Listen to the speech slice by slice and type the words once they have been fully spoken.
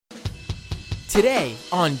Today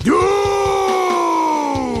on Doomed!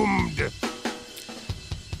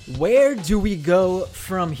 Where do we go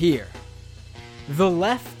from here? The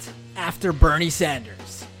left after Bernie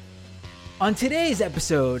Sanders. On today's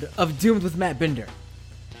episode of Doomed with Matt Binder,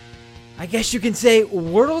 I guess you can say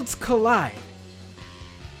worlds collide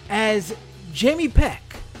as Jamie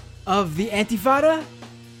Peck of the Antifada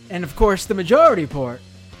and of course the Majority Report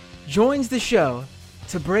joins the show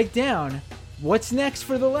to break down what's next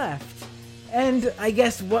for the left and I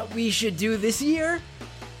guess what we should do this year.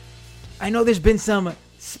 I know there's been some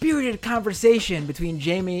spirited conversation between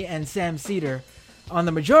Jamie and Sam Seder on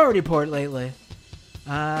the Majority Report lately.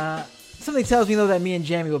 Something tells me though that me and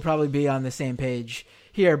Jamie will probably be on the same page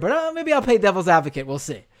here, but maybe I'll play devil's advocate. We'll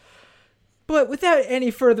see. But without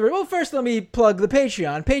any further, well, first let me plug the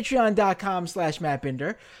Patreon,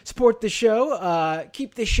 patreon.com/MattBinder. Support the show,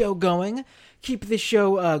 keep the show going, keep the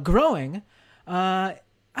show growing.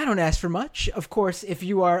 I don't ask for much. Of course, if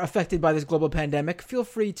you are affected by this global pandemic, feel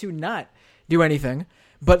free to not do anything,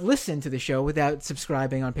 but listen to the show without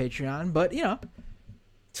subscribing on Patreon. But, you know,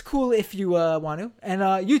 it's cool if you want to. And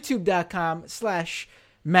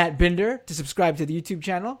youtube.com/MattBinder to subscribe to the YouTube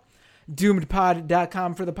channel.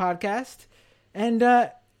 Doomedpod.com for the podcast. And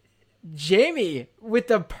Jamie with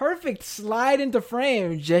the perfect slide into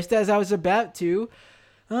frame just as I was about to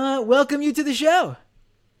welcome you to the show.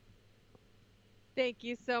 Thank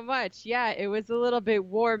you so much. Yeah, it was a little bit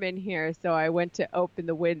warm in here, so I went to open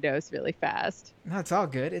the windows really fast. No, it's all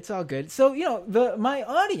good. It's all good. So, you know, my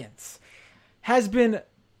audience has been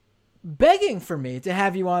begging for me to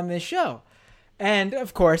have you on this show. And,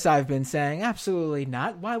 of course, I've been saying, absolutely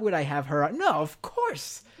not. Why would I have her on? No, of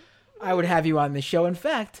course I would have you on this show. In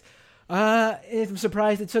fact, I'm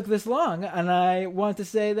surprised it took this long, and I want to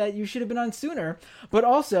say that you should have been on sooner. But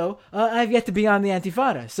also, I've yet to be on the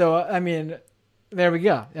Antifada. So, I mean, there we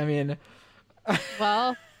go. I mean...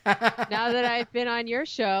 Well, now that I've been on your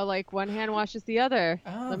show, like, one hand washes the other.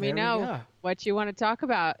 Let me know what you want to talk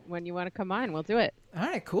about when you want to come on. We'll do it. All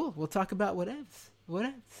right, cool. We'll talk about what else.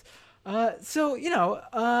 So, you know,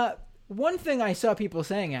 one thing I saw people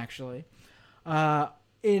saying, actually,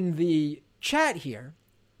 in the chat here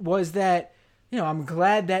was that, you know, I'm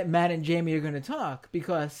glad that Matt and Jamie are going to talk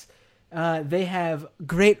because they have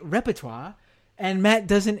great repertoire and Matt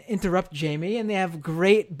doesn't interrupt Jamie and they have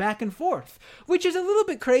great back and forth, which is a little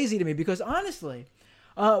bit crazy to me because, honestly,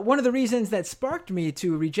 one of the reasons that sparked me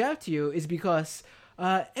to reach out to you is because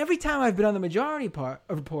every time I've been on the Majority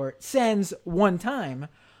Report, sans one time,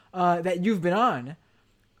 that you've been on,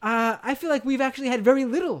 I feel like we've actually had very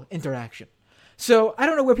little interaction. So I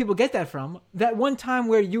don't know where people get that from. That one time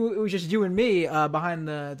where it was just you and me behind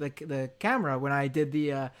the camera when I did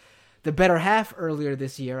the Better Half earlier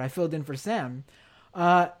this year, I filled in for Sam.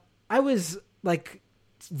 I was like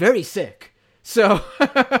very sick. So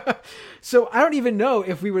so I don't even know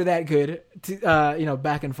if we were that good to, you know,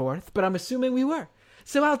 back and forth, but I'm assuming we were.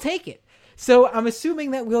 So I'll take it. So I'm assuming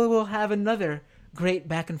that we'll have another great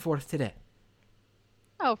back and forth today.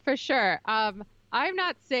 Oh, for sure. I'm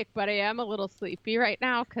not sick, but I am a little sleepy right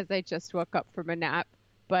now because I just woke up from a nap.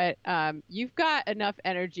 But you've got enough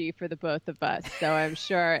energy for the both of us, so I'm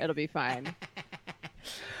sure it'll be fine.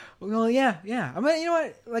 Well, yeah. I mean, you know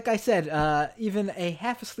what? Like I said, even a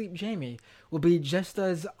half-asleep Jamie will be just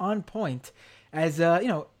as on point as, you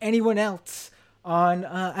know, anyone else on,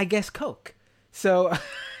 I guess, Coke. So...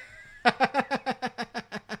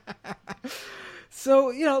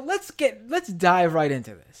 So, you know, let's dive right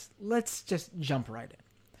into this. Let's just jump right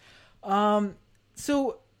in.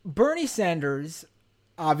 So Bernie Sanders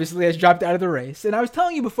obviously has dropped out of the race. And I was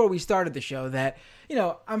telling you before we started the show that, you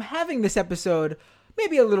know, I'm having this episode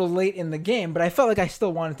maybe a little late in the game, but I felt like I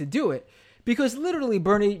still wanted to do it because literally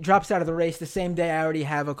Bernie drops out of the race the same day I already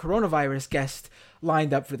have a coronavirus guest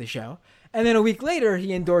lined up for the show. And then a week later,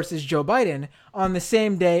 he endorses Joe Biden. On the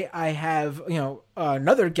same day, I have, you know,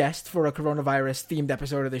 another guest for a coronavirus-themed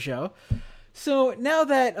episode of the show. So now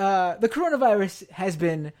that the coronavirus has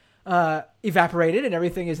been evaporated and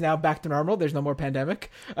everything is now back to normal, there's no more pandemic,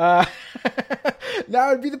 now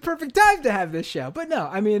would be the perfect time to have this show. But no,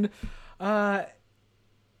 I mean, what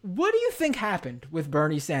do you think happened with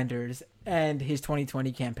Bernie Sanders and his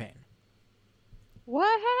 2020 campaign?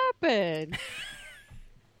 What happened?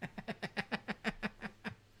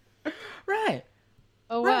 Right.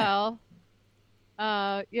 Oh, right.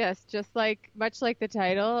 Well, yes, much like the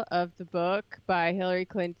title of the book by Hillary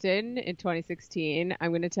Clinton in 2016,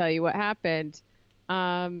 I'm going to tell you what happened.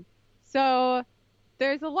 So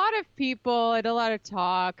there's a lot of people and a lot of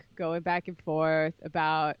talk going back and forth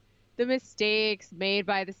about the mistakes made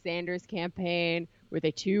by the Sanders campaign. Were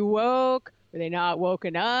they too woke? Were they not woke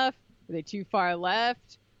enough? Were they too far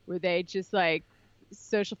left? Were they just like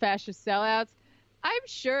social fascist sellouts? I'm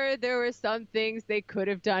sure there were some things they could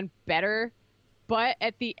have done better, but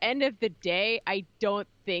at the end of the day, I don't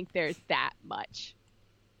think there's that much.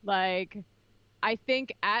 Like, I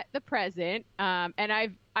think at the present, and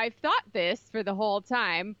I've thought this for the whole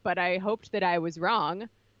time, but I hoped that I was wrong.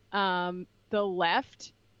 The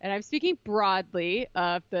left, and I'm speaking broadly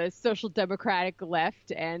of the social democratic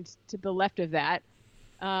left and to the left of that,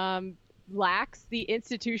 lacks the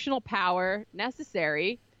institutional power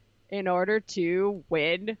necessary in order to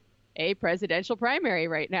win a presidential primary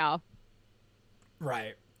right now.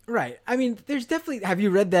 Right. Right. I mean, there's definitely. Have you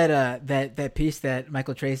read that piece that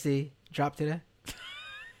Michael Tracy dropped today?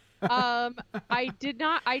 I did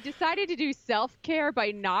not. I decided to do self-care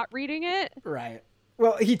by not reading it. Right.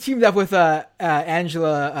 Well, he teamed up with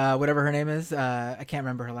Angela, whatever her name is. I can't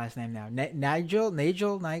remember her last name now. Nigel,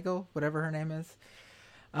 whatever her name is.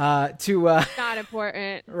 Not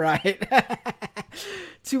important. Right.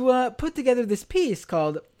 To put together this piece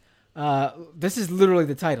called, this is literally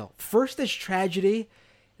the title, First as Tragedy,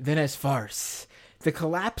 Then as Farce, The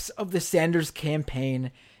Collapse of the Sanders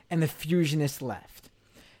Campaign and the Fusionist Left.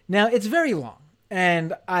 Now, it's very long,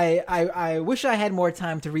 and I wish I had more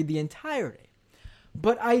time to read the entirety.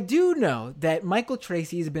 But I do know that Michael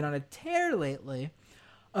Tracy has been on a tear lately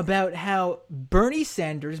about how Bernie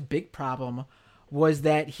Sanders' big problem was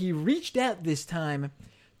that he reached out this time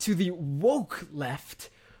to the woke left,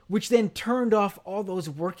 which then turned off all those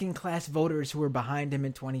working class voters who were behind him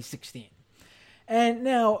in 2016. And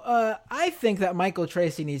now, I think that Michael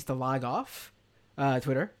Tracy needs to log off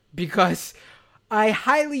Twitter, because I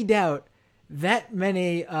highly doubt that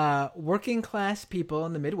many working class people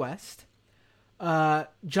in the Midwest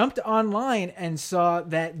jumped online and saw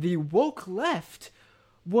that the woke left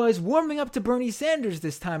was warming up to Bernie Sanders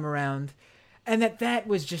this time around, and that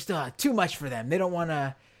was just too much for them. They don't want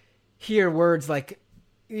to hear words like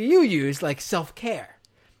you use, like self-care.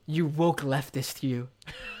 You woke leftist, you.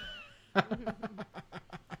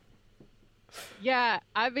 Yeah,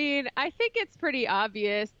 I mean, I think it's pretty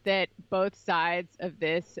obvious that both sides of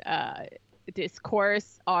this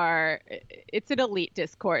discourse it's an elite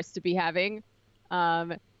discourse to be having.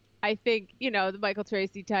 I think, the Michael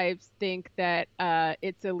Tracy types think that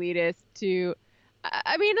it's elitist to,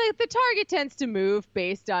 I mean, like, the target tends to move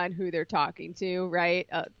based on who they're talking to, right?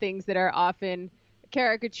 Things that are often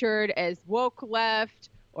caricatured as woke left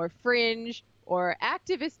or fringe or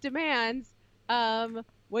activist demands,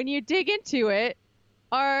 when you dig into it,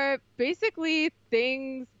 are basically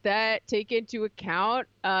things that take into account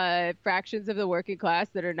fractions of the working class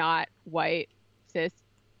that are not white, cis,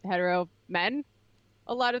 hetero men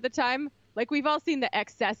a lot of the time. Like, we've all seen the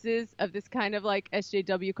excesses of this kind of like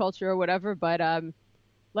SJW culture or whatever, but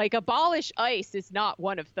like, abolish ICE is not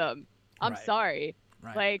one of them. I'm Right. sorry.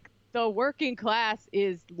 Right. Like, the working class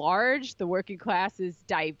is large, the working class is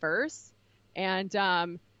diverse,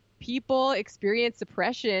 and people experience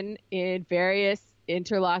oppression in various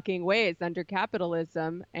interlocking ways under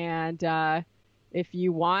capitalism. And if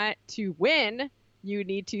you want to win, you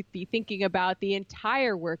need to be thinking about the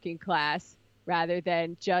entire working class rather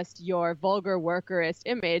than just your vulgar workerist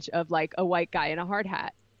image of like a white guy in a hard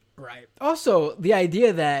hat. Right. Also, the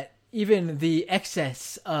idea that even the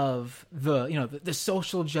excess of the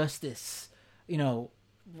social justice, the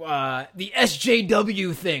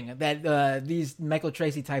SJW thing that these Michael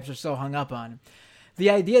Tracy types are so hung up on,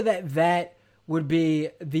 the idea that would be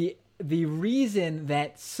the reason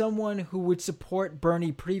that someone who would support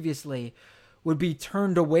Bernie previously would be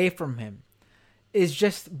turned away from him is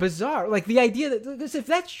just bizarre. Like, the idea that, because if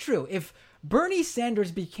that's true, if Bernie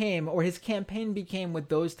Sanders became, or his campaign became what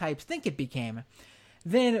those types think it became,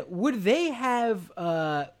 then would they have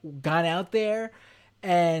gone out there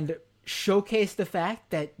and showcased the fact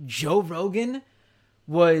that Joe Rogan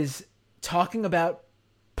was talking about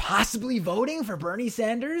possibly voting for Bernie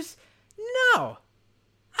Sanders? No,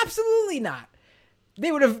 absolutely not.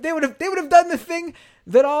 They would have done the thing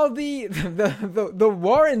that all the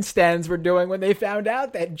Warren stands were doing when they found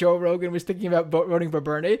out that Joe Rogan was thinking about voting for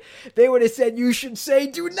Bernie. They would have said, "You should say,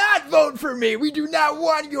 do not vote for me. We do not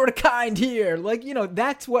want your kind here." Like,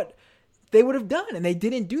 that's what they would have done, and they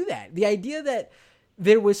didn't do that. The idea that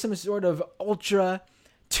there was some sort of ultra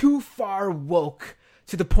too far woke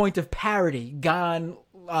to the point of parody gone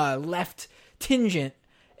left tingent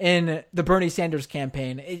in the Bernie Sanders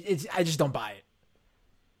campaign, I just don't buy it.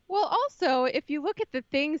 Well, also, if you look at the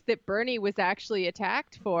things that Bernie was actually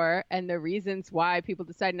attacked for and the reasons why people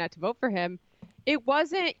decided not to vote for him, it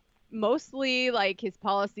wasn't mostly like his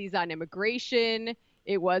policies on immigration.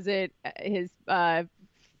 It wasn't his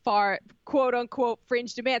far quote unquote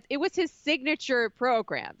fringe demands. It was his signature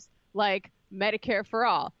programs like Medicare for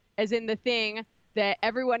All, as in the thing that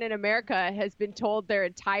everyone in America has been told their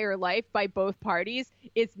entire life by both parties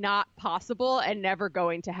is not possible and never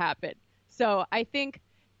going to happen. So I think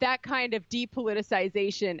that kind of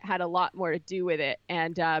depoliticization had a lot more to do with it.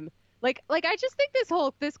 And like I just think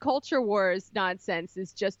this culture wars nonsense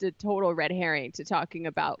is just a total red herring to talking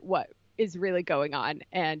about what is really going on.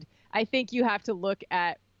 And I think you have to look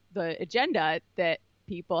at the agenda that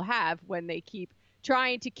people have when they keep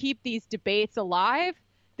trying to keep these debates alive,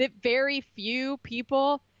 that very few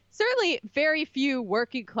people, certainly very few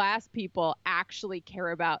working class people, actually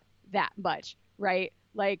care about that much, right?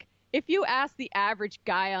 Like, if you ask the average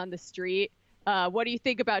guy on the street, what do you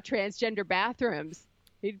think about transgender bathrooms?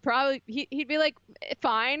 He'd be like,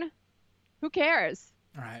 fine, who cares?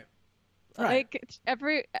 All right.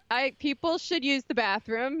 Like people should use the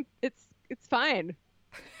bathroom. It's fine.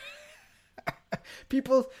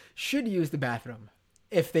 People should use the bathroom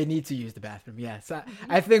if they need to use the bathroom. Yes,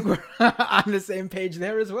 I think we're on the same page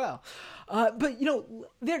there as well. But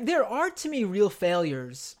there are to me real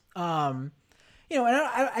failures. And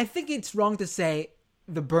I think it's wrong to say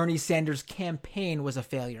the Bernie Sanders campaign was a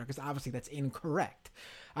failure, because obviously that's incorrect.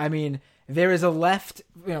 I mean, there is a left.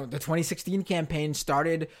 The 2016 campaign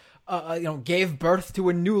started. Gave birth to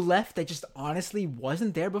a new left that just honestly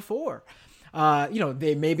wasn't there before.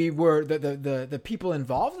 They maybe were the people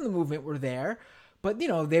involved in the movement were there, but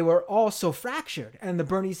they were all so fractured. And the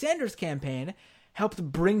Bernie Sanders campaign helped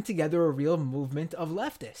bring together a real movement of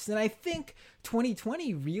leftists. And I think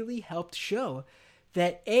 2020 really helped show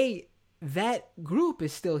that that group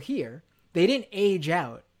is still here. They didn't age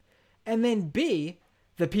out. And then B,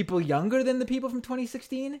 the people younger than the people from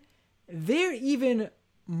 2016, they're even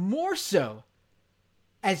more so.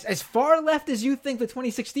 As far left as you think the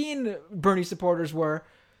 2016 Bernie supporters were,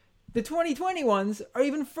 the 2020 ones are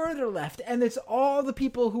even further left, and it's all the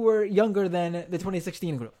people who were younger than the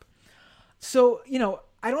 2016 group. So,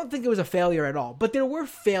 I don't think it was a failure at all, but there were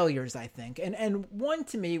failures, I think, and one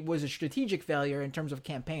to me was a strategic failure in terms of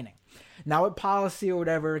campaigning. Not with policy or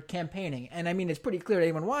whatever, campaigning. And I mean, it's pretty clear to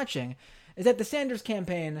anyone watching, is that the Sanders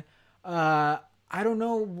campaign, I don't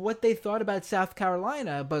know what they thought about South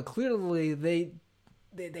Carolina, but clearly they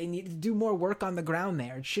need to do more work on the ground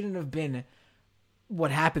there. It shouldn't have been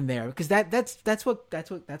what happened there, because that's what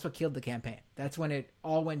killed the campaign. That's when it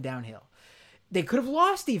all went downhill. They could have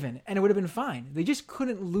lost even, and it would have been fine. They just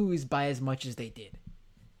couldn't lose by as much as they did.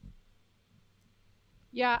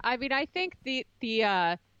 Yeah, I mean, I think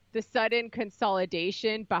the sudden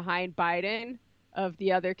consolidation behind Biden of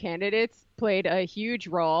the other candidates played a huge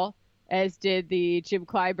role, as did the Jim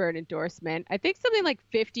Clyburn endorsement. I think something like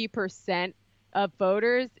 50% of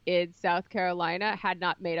voters in South Carolina had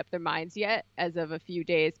not made up their minds yet as of a few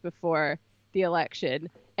days before the election.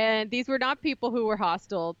 And these were not people who were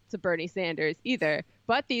hostile to Bernie Sanders either,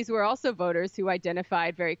 but these were also voters who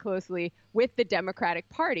identified very closely with the Democratic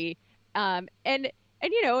Party. And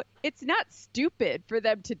it's not stupid for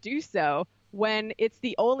them to do so when it's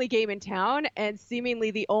the only game in town and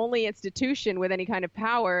seemingly the only institution with any kind of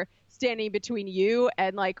power standing between you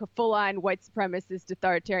and like a full-on white supremacist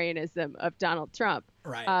authoritarianism of Donald Trump.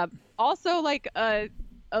 Right. Also, like a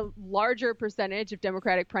larger percentage of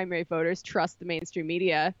Democratic primary voters trust the mainstream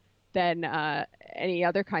media than any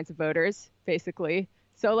other kinds of voters, basically.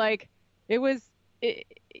 So like he was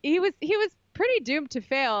pretty doomed to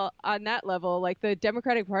fail on that level. Like the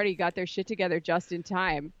Democratic Party got their shit together just in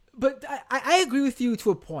time. But I agree with you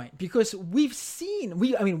to a point, because we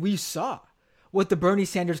saw what the Bernie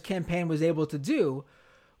Sanders campaign was able to do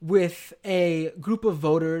with a group of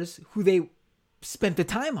voters who they spent the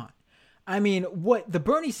time on. I mean, what the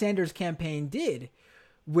Bernie Sanders campaign did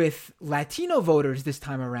with Latino voters this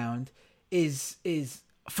time around is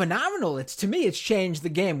phenomenal. To me, it's changed the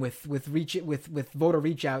game with voter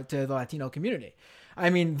reach out to the Latino community. I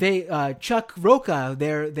mean, Chuck Roca,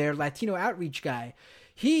 their Latino outreach guy,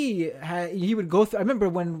 he would go through. I remember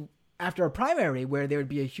when, after a primary where there would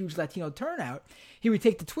be a huge Latino turnout, he would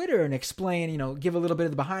take to Twitter and explain, give a little bit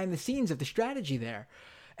of the behind the scenes of the strategy there.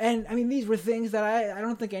 And I mean, these were things that I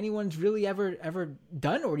don't think anyone's really ever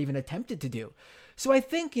done or even attempted to do. So I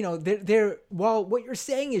think, while what you're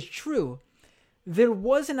saying is true, there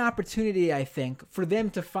was an opportunity, I think, for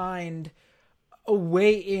them to find a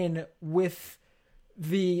way in with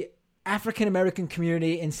the African American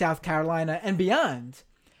community in South Carolina and beyond,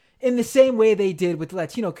 in the same way they did with the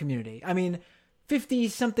Latino community. I mean,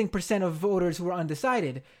 50-something% of voters who were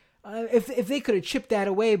undecided, if they could have chipped that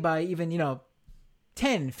away by even,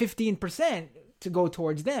 10, 15% to go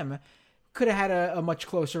towards them, could have had a much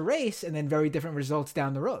closer race and then very different results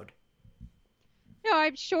down the road. No,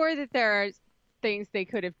 I'm sure that there are things they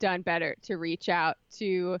could have done better to reach out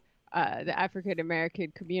to the African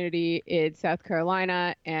American community in South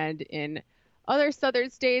Carolina and in other southern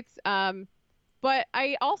states. But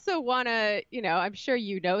I also want to, I'm sure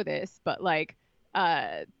you know this, but like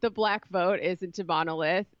the black vote isn't a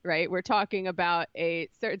monolith, right? We're talking about a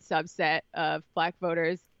certain subset of black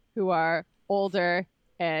voters who are older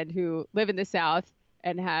and who live in the South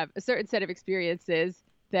and have a certain set of experiences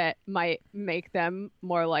that might make them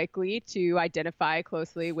more likely to identify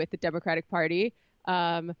closely with the Democratic Party.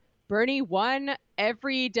 Bernie won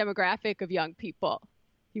every demographic of young people.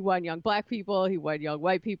 He won young black people, he won young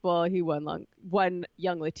white people, he won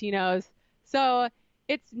young Latinos. So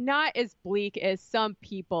it's not as bleak as some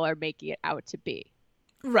people are making it out to be.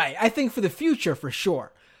 Right. I think for the future, for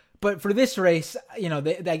sure. But for this race,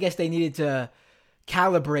 I guess they needed to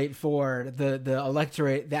calibrate for the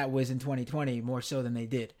electorate that was in 2020 more so than they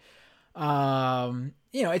did.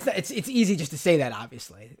 It's easy just to say that,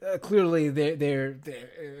 obviously. Clearly there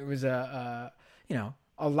it was a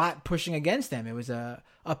lot pushing against them. It was a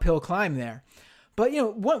uphill climb there. But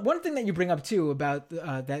one thing that you bring up too about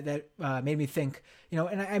that made me think,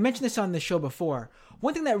 and I mentioned this on the show before.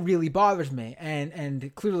 One thing that really bothers me,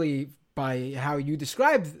 and clearly by how you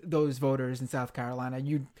described those voters in South Carolina,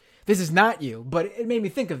 this is not you, but it made me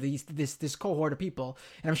think of this cohort of people,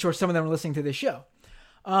 and I'm sure some of them are listening to this show.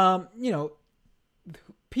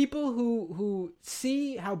 People who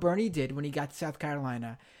see how Bernie did when he got to South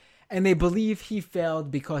Carolina, and they believe he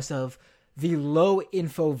failed because of the low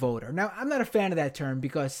info voter. Now, I'm not a fan of that term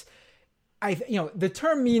because the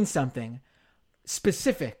term means something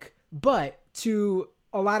specific, but to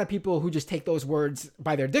a lot of people who just take those words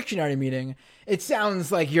by their dictionary meaning, it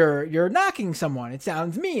sounds like you're knocking someone. It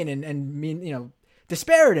sounds mean and mean,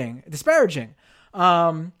 disparaging.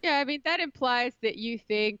 That implies that you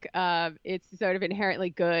think it's sort of inherently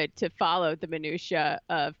good to follow the minutia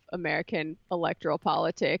of American electoral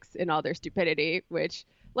politics in all their stupidity, which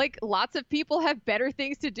like lots of people have better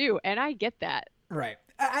things to do. And I get that. Right.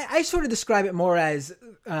 I sort of describe it more as,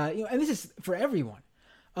 and this is for everyone.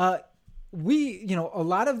 A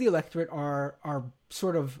lot of the electorate are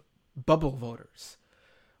sort of bubble voters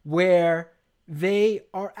where they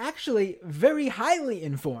are actually very highly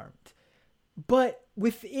informed, but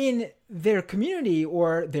within their community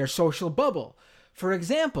or their social bubble. For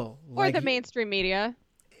example, or the mainstream media.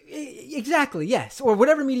 Exactly, yes. Or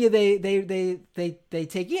whatever media they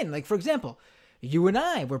take in. Like, for example, you and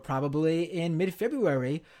I were probably in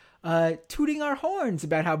mid-February tooting our horns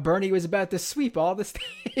about how Bernie was about to sweep all the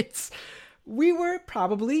states. We were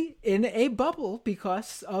probably in a bubble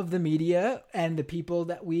because of the media and the people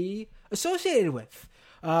that we associated with.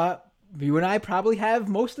 You and I probably have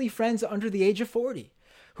mostly friends under the age of 40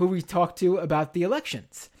 who we talk to about the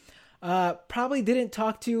elections. Probably didn't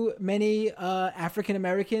talk to many African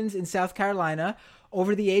Americans in South Carolina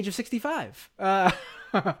over the age of 65.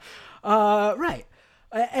 Right.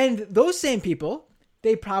 And those same people,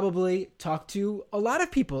 they probably talk to a lot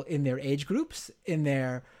of people in their age groups, in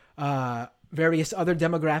their various other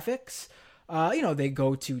demographics. They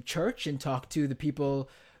go to church and talk to the people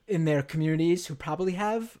in their communities who probably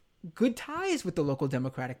have good ties with the local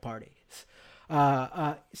Democratic parties.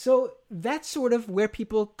 So that's sort of where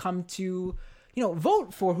people come to,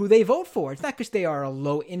 vote for who they vote for. It's not because they are a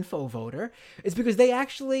low info voter. It's because they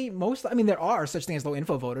actually there are such things as low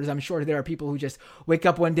info voters. I'm sure there are people who just wake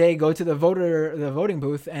up one day, go to the voting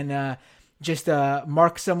booth and just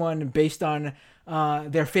mark someone based on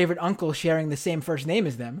their favorite uncle sharing the same first name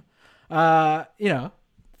as them. I'm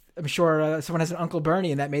sure someone has an Uncle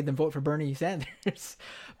Bernie and that made them vote for Bernie Sanders.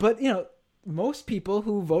 But, most people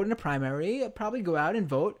who vote in a primary probably go out and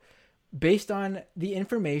vote based on the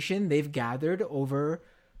information they've gathered over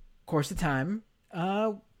course of time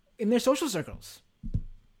in their social circles.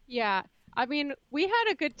 Yeah. We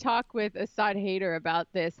had a good talk with Assad Haider about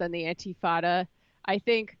this on the Antifada. I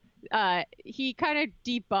think he kind of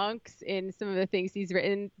debunks in some of the things he's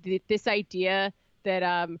written this idea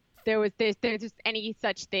that there's just any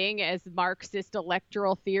such thing as Marxist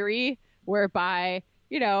electoral theory whereby,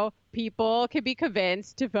 people can be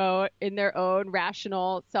convinced to vote in their own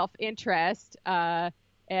rational self-interest and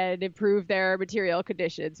improve their material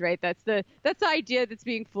conditions, right? That's the idea that's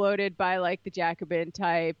being floated by like the Jacobin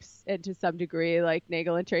types and to some degree like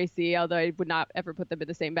Nagel and Tracy, although I would not ever put them in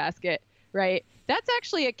the same basket, right? That's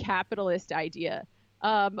actually a capitalist idea.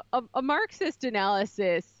 A Marxist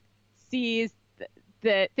analysis sees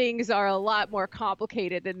that things are a lot more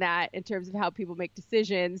complicated than that in terms of how people make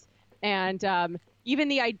decisions. And even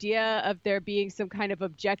the idea of there being some kind of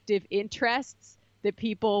objective interests that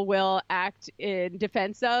people will act in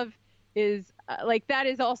defense of is like that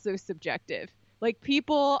is also subjective. Like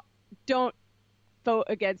people don't vote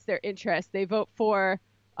against their interests. They vote for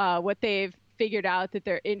what they've figured out that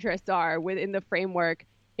their interests are within the framework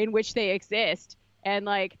in which they exist. And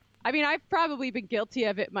like, I mean, I've probably been guilty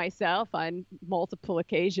of it myself on multiple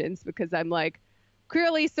occasions because I'm like,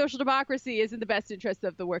 clearly social democracy is in the best interest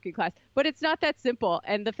of the working class, but it's not that simple.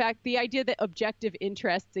 And the idea that objective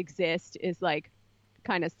interests exist is like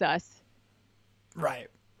kind of sus. Right.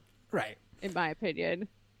 In my opinion.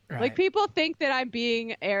 Right. Like people think that I'm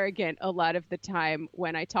being arrogant a lot of the time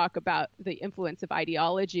when I talk about the influence of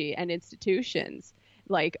ideology and institutions.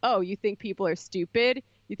 Like, oh, you think people are stupid?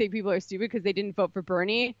 You think people are stupid because they didn't vote for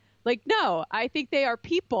Bernie? Like, no, I think they are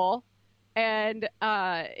people, and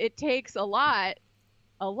it takes a lot.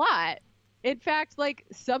 In fact, like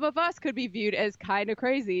some of us could be viewed as kind of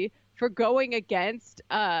crazy for going against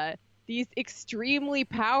these extremely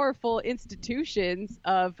powerful institutions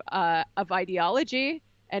of ideology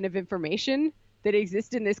and of information that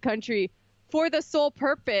exist in this country for the sole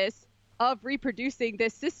purpose of reproducing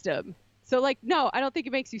this system. So like, no, I don't think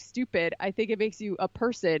it makes you stupid. I think it makes you a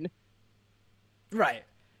person. Right.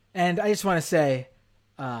 And I just want to say,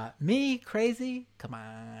 me crazy? Come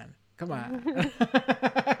on.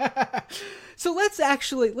 So let's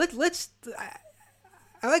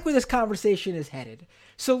I like where this conversation is headed.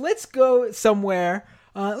 So let's go somewhere.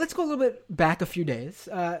 Let's go a little bit back a few days.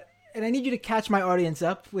 And I need you to catch my audience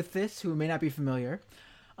up with this, who may not be familiar.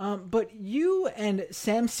 But you and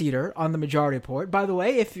Sam Seder on the Majority Report. By the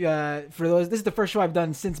way, if for those, this is the first show I've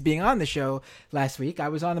done since being on the show last week. I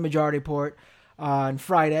was on the Majority Report on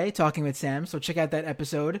Friday talking with Sam, so check out that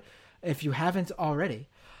episode if you haven't already.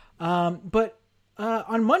 But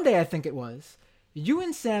on Monday, I think it was, you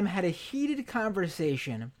and Sam had a heated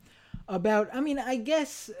conversation about, I mean, I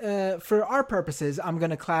guess for our purposes, I'm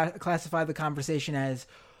going to classify the conversation as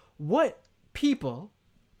what people,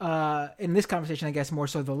 in this conversation, I guess more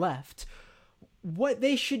so the left, what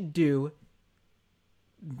they should do,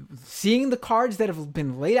 seeing the cards that have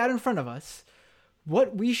been laid out in front of us,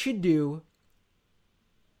 what we should do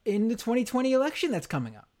in the 2020 election that's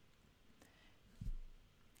coming up.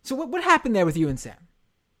 So what happened there with you and Sam?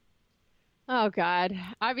 Oh, God.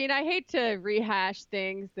 I mean, I hate to rehash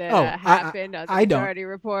things that happened on the Majority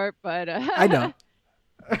Report, but I don't.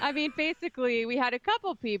 I mean, basically, we had a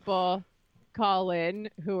couple people call in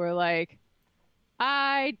who were like,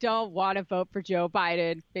 I don't want to vote for Joe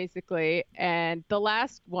Biden, basically. And the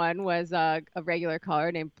last one was a regular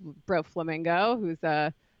caller named Bro Flamingo, who's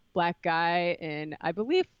a black guy in, I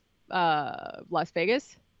believe, Las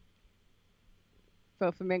Vegas.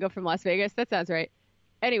 Bro Flamingo from Las Vegas. That sounds right.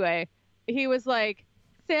 Anyway, he was like,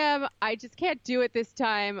 Sam, I just can't do it this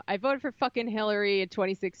time. I voted for fucking Hillary in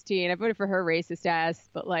 2016. I voted for her racist ass,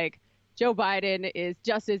 but like Joe Biden is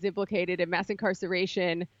just as implicated in mass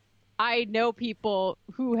incarceration. I know people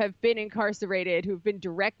who have been incarcerated, who've been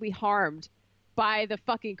directly harmed by the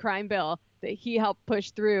fucking crime bill that he helped push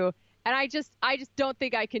through. And I just don't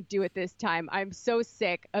think I can do it this time. I'm so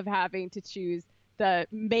sick of having to choose the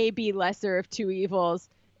maybe lesser of two evils.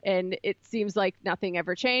 And it seems like nothing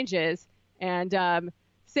ever changes. And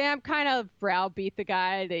Sam kind of browbeat the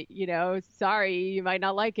guy that, you know, sorry, you might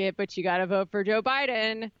not like it, but you got to vote for Joe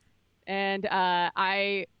Biden. And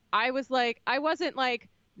I was like, I wasn't like,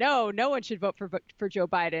 no one should vote for Joe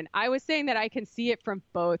Biden. I was saying that I can see it from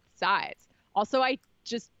both sides. Also, I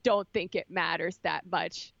just don't think it matters that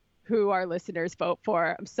much who our listeners vote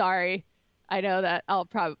for. I'm sorry. I know that I'll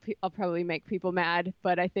probably make people mad,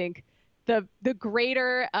 but I think the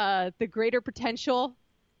greater potential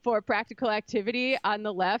for practical activity on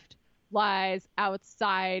the left lies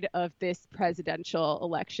outside of this presidential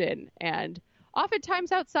election and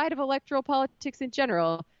oftentimes outside of electoral politics in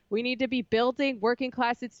general. We need to be building working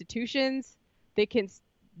class institutions that can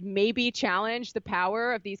maybe challenge the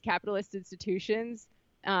power of these capitalist institutions,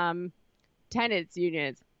 tenants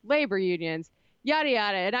unions, labor unions, yada,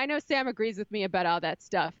 yada. And I know Sam agrees with me about all that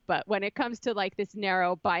stuff, but when it comes to like this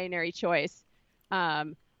narrow binary choice,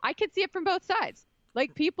 I can see it from both sides.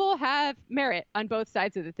 Like people have merit on both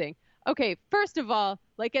sides of the thing. Okay, first of all,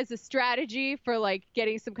 like as a strategy for like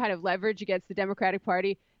getting some kind of leverage against the Democratic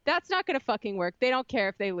Party, that's not going to fucking work. They don't care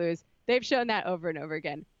if they lose. They've shown that over and over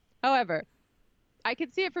again. However, I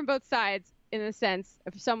can see it from both sides in the sense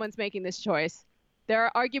if someone's making this choice, there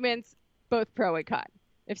are arguments both pro and con.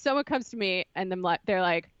 If someone comes to me and they're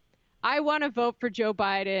like, I want to vote for Joe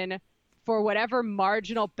Biden for whatever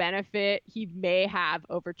marginal benefit he may have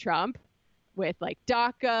over Trump with like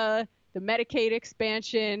DACA, the Medicaid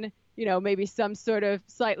expansion, maybe some sort of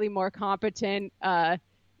slightly more competent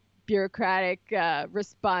bureaucratic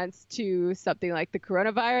response to something like the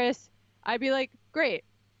coronavirus, I'd be like, great,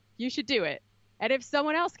 you should do it. And if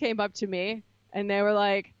someone else came up to me and they were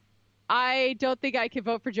like, I don't think I can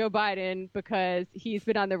vote for Joe Biden because he's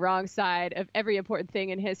been on the wrong side of every important thing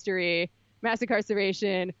in history, mass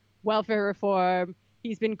incarceration, welfare reform.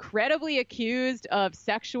 He's been credibly accused of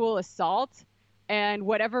sexual assault, and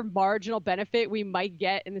whatever marginal benefit we might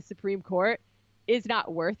get in the Supreme Court is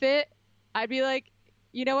not worth it. I'd be like,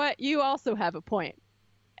 you know what? You also have a point.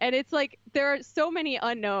 And it's like, there are so many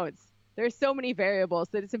unknowns. There's so many variables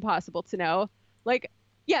that it's impossible to know. Like,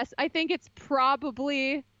 yes, I think it's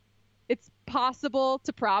possible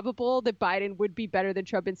to probable that Biden would be better than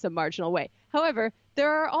Trump in some marginal way. However,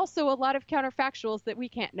 there are also a lot of counterfactuals that we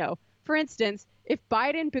can't know. For instance, if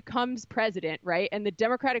Biden becomes president, right, and the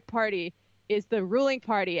Democratic Party is the ruling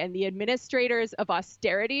party and the administrators of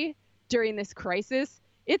austerity during this crisis,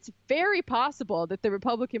 it's very possible that the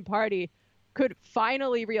Republican Party could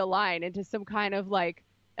finally realign into some kind of like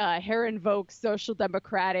Herrenvolk social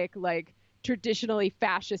democratic, like traditionally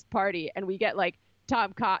fascist party, and we get like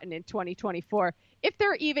Tom Cotton in 2024, if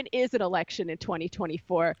there even is an election in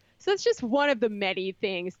 2024. So it's just one of the many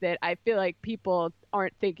things that I feel like people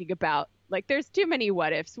aren't thinking about. Like, there's too many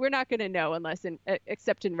what ifs. We're not going to know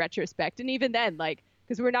except in retrospect. And even then, like,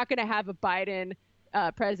 because we're not going to have a Biden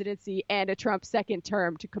presidency and a Trump second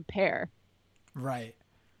term to compare. Right.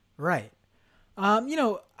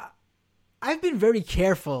 I've been very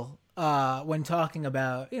careful when talking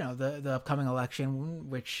about, the upcoming election,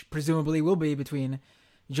 which presumably will be between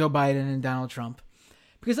Joe Biden and Donald Trump.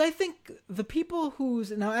 Because I think the people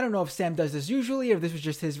now I don't know if Sam does this usually or this was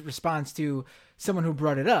just his response to someone who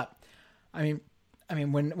brought it up. I mean,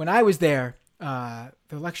 when I was there, the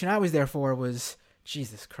election I was there for was,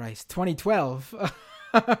 Jesus Christ, 2012,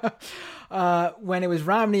 when it was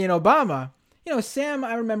Romney and Obama. Sam,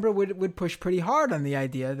 I remember, would push pretty hard on the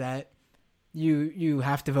idea that you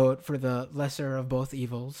have to vote for the lesser of both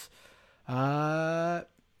evils,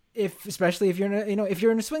 especially if you're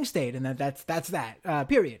in a swing state, and that's that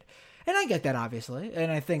period. And I get that, obviously, and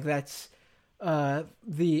I think that's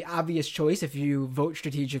the obvious choice if you vote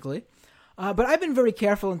strategically. But I've been very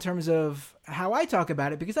careful in terms of how I talk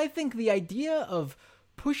about it, because I think the idea of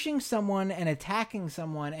pushing someone and attacking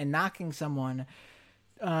someone and knocking someone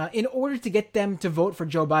in order to get them to vote for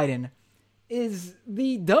Joe Biden is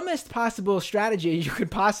the dumbest possible strategy you could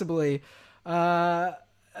possibly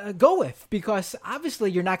go with, because obviously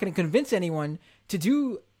you're not going to convince anyone to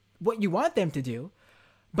do what you want them to do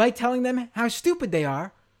by telling them how stupid they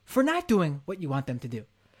are for not doing what you want them to do.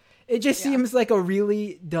 It just seems like a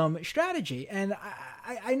really dumb strategy. And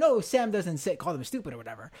I know Sam doesn't call them stupid or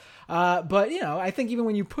whatever. But, I think even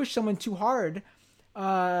when you push someone too hard,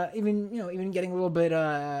 even getting a little bit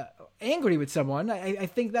angry with someone, I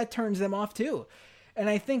think that turns them off too. And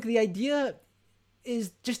I think the idea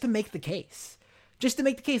is just to make the case.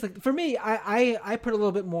 Like, for me, I put a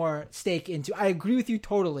little bit more stake into, I agree with you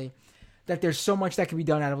totally that there's so much that can be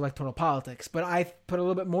done out of electoral politics, but I put a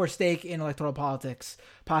little bit more stake in electoral politics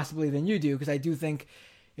possibly than you do, because I do think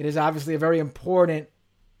it is obviously a very important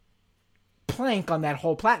plank on that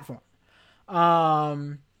whole platform.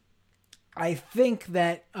 I think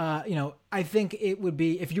that, I think it would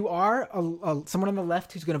be, if you are someone on the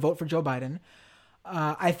left who's going to vote for Joe Biden,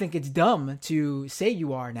 I think it's dumb to say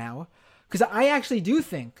you are now, because I actually do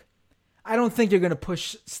think, I don't think you're going to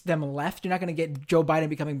push them left. You're not going to get Joe Biden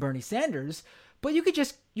becoming Bernie Sanders, but you could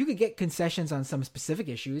get concessions on some specific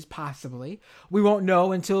issues, possibly. We won't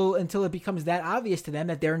know until it becomes that obvious to them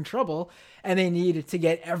that they're in trouble and they need to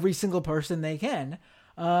get every single person they can.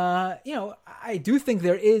 I do think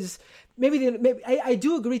there is, I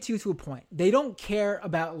do agree to you to a point. They don't care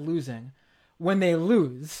about losing when they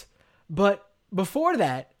lose, but before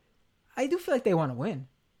that, I do feel like they want to win.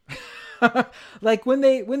 Like when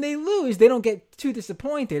they lose, they don't get too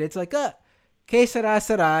disappointed. It's like, que sera,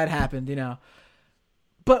 it happened,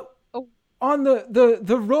 But on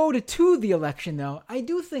the road to the election, though, I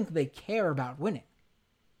do think they care about winning.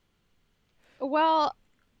 Well,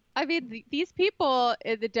 I mean, these people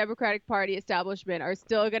in the Democratic Party establishment are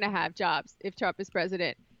still going to have jobs if Trump is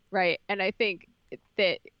president, right? And I think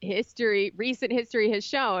that recent history has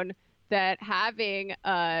shown that having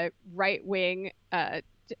a right-wing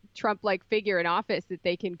Trump-like figure in office that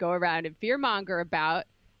they can go around and fearmonger about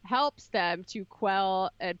helps them to quell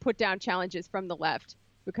and put down challenges from the left,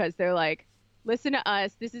 because they're like, listen to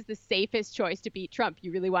us, this is the safest choice to beat Trump.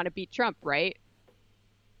 You really want to beat Trump, right?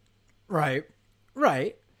 Right.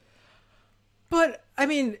 But I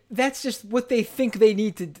mean, that's just what they think they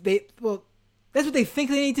need to. That's what they think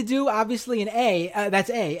they need to do. Obviously, that's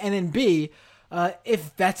A. And then B,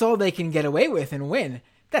 if that's all they can get away with and win,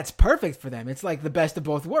 that's perfect for them. It's like the best of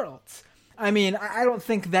both worlds. I mean, I don't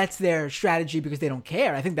think that's their strategy because they don't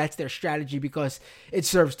care. I think that's their strategy because it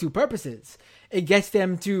serves two purposes. It gets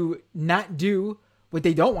them to not do what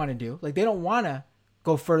they don't want to do. Like, they don't want to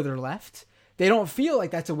go further left. They don't feel like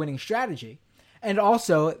that's a winning strategy. And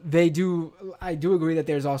also, I do agree that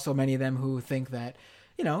there's also many of them who think that,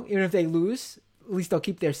 even if they lose, at least they'll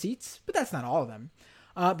keep their seats. But that's not all of them.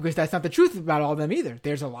 Because that's not the truth about all of them either.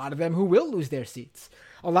 There's a lot of them who will lose their seats.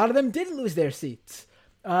 A lot of them did lose their seats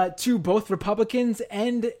to both Republicans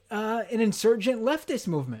and an insurgent leftist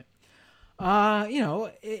movement.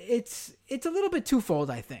 It's a little bit twofold,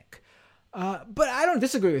 I think. But I don't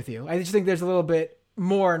disagree with you. I just think there's a little bit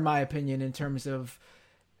more, in my opinion, in terms of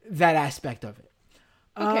that aspect of it.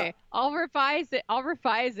 Okay, I'll revise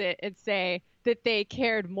it and say that they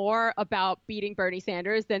cared more about beating Bernie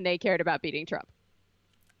Sanders than they cared about beating Trump.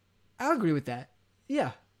 I'll agree with that.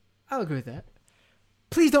 Yeah, I'll agree with that.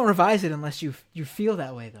 Please don't revise it unless you feel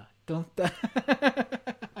that way, though. Don't.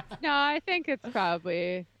 No, I think it's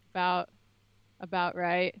probably about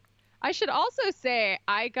right. I should also say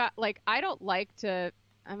I don't like to.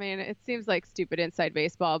 I mean, it seems like stupid inside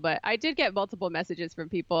baseball, but I did get multiple messages from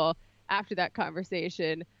people after that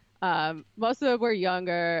conversation. Most of them were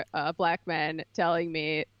younger black men telling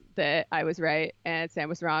me that I was right and Sam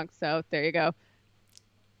was wrong. So there you go.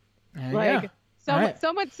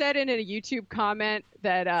 Someone said in a YouTube comment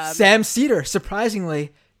that Sam Cedar,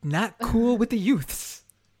 surprisingly, not cool with the youths.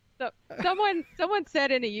 So someone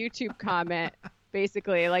said in a YouTube comment,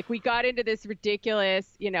 basically, like, we got into this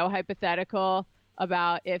ridiculous, hypothetical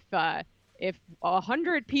about if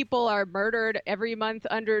 100 people are murdered every month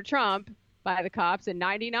under Trump by the cops and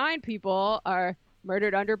 99 people are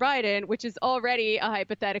murdered under Biden, which is already a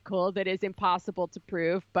hypothetical that is impossible to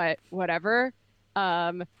prove, but whatever.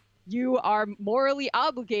 You are morally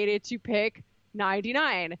obligated to pick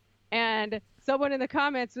 99. And someone in the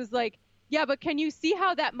comments was like, yeah, but can you see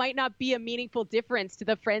how that might not be a meaningful difference to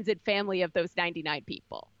the friends and family of those 99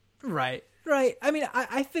 people? Right. I mean,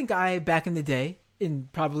 I think back in the day,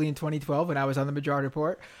 probably in 2012 when I was on the Majority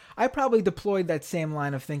Report, I probably deployed that same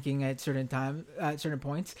line of thinking at certain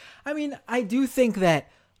points. I mean, I do think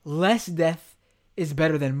that less death is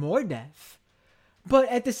better than more death. But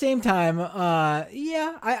at the same time, I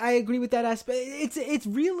agree with that aspect. It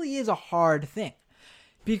really is a hard thing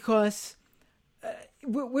because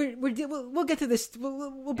we'll get to this.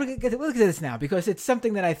 We'll get to this now because it's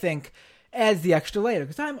something that I think adds the extra layer.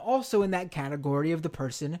 Because I'm also in that category of the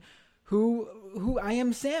person who I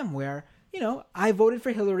am Sam, where I voted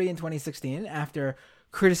for Hillary in 2016 after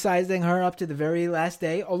criticizing her up to the very last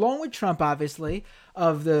day, along with Trump, obviously,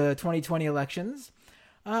 of the 2020 elections.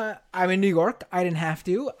 I'm in New York. I didn't have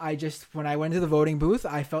to. When I went to the voting booth,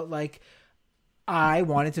 I felt like I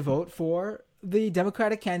wanted to vote for the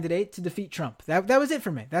Democratic candidate to defeat Trump. That was it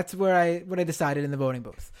for me. That's what I decided in the voting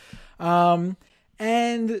booth.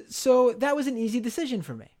 And so that was an easy decision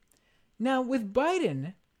for me. Now with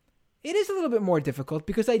Biden, it is a little bit more difficult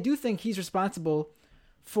because I do think he's responsible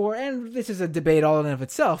for, and this is a debate all in and of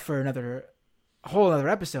itself for whole another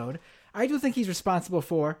episode. I do think he's responsible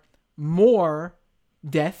for more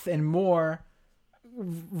death and more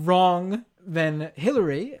wrong than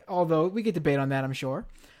Hillary, although we could debate on that, I'm sure.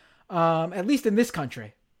 At least in this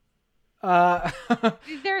country.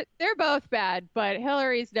 They're both bad, but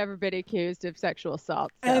Hillary's never been accused of sexual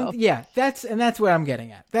assault. So. And yeah, that's where I'm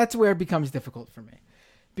getting at. That's where it becomes difficult for me.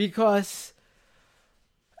 Because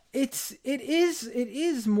it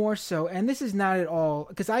is more so, and this is not at all,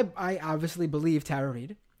 because I obviously believe Tara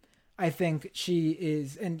Reade. I think she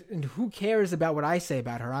is, and who cares about what I say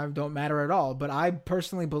about her? I don't matter at all. But I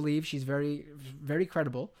personally believe she's very, very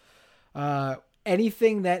credible.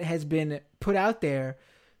 Anything that has been put out there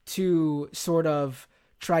to sort of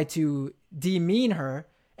try to demean her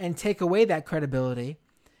and take away that credibility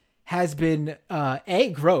has been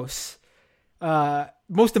gross.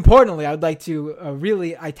 Most importantly, I would like to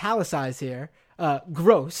really italicize here,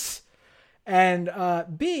 gross, and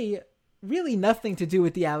B, really nothing to do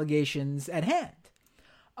with the allegations at hand.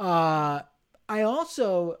 I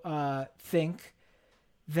also think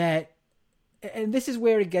that, and this is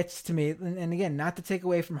where it gets to me, and again, not to take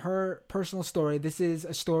away from her personal story, this is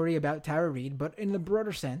a story about Tara Reade, but in the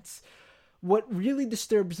broader sense, what really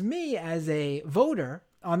disturbs me as a voter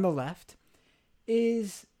on the left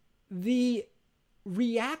is the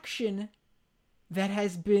reaction that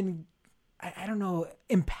has been, I don't know,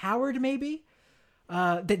 empowered maybe,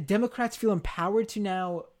 that Democrats feel empowered to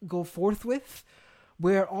now go forth with,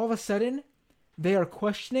 where all of a sudden they are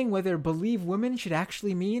questioning whether believe women should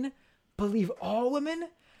actually mean believe all women.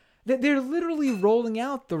 That they're literally rolling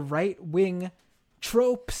out the right-wing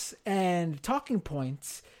tropes and talking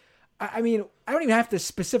points. I mean, I don't even have to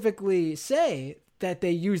specifically say that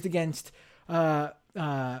they used against Christine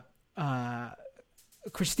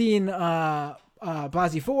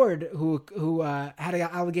Blasey Ford, who had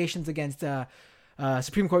allegations against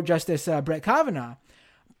Supreme Court Justice Brett Kavanaugh,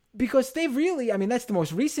 because they've really, I mean, that's the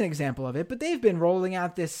most recent example of it, but they've been rolling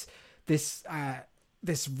out this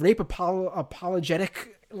rape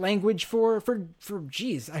apologetic language for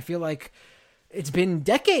geez, I feel like it's been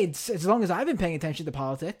decades, as long as I've been paying attention to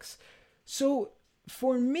politics. So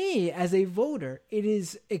for me as a voter, it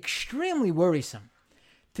is extremely worrisome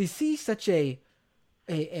to see such a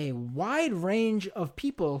wide range of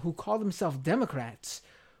people who call themselves Democrats,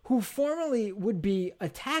 who formerly would be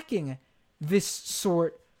attacking this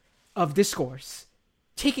sort of discourse,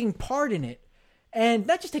 taking part in it, and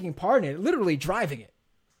not just taking part in it, literally driving it.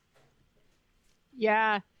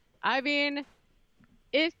 Yeah, I mean,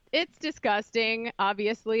 it's disgusting,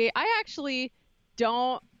 obviously. I actually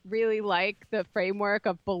don't really like the framework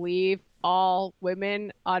of believe all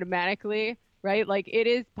women automatically, right? Like, it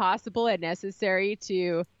is possible and necessary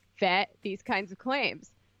to vet these kinds of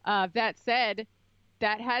claims. That said,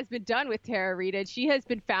 that has been done with Tara Reid, and she has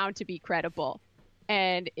been found to be credible.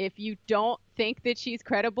 And if you don't think that she's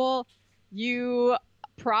credible, you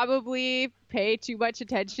probably pay too much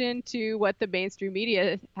attention to what the mainstream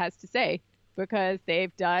media has to say, because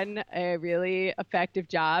they've done a really effective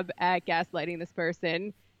job at gaslighting this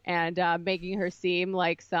person and making her seem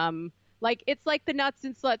like it's like the nuts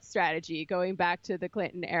and sluts strategy going back to the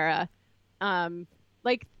Clinton era.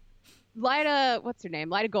 Like what's her name?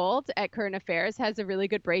 Lyda Gold at Current Affairs has a really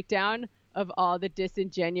good breakdown of all the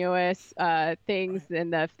disingenuous things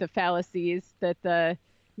and the fallacies that the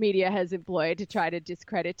media has employed to try to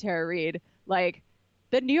discredit Tara Reid. Like,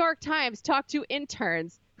 the New York Times talked to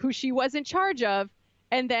interns who she was in charge of,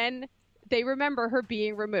 and then they remember her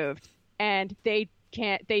being removed, and they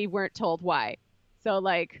weren't told why. So,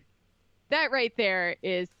 like, that right there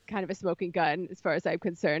is kind of a smoking gun as far as I'm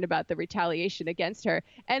concerned about the retaliation against her.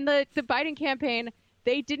 And the Biden campaign,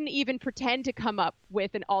 they didn't even pretend to come up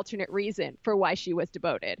with an alternate reason for why she was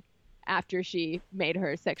demoted after she made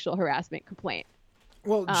her sexual harassment complaint.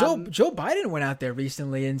 Well, Joe Biden went out there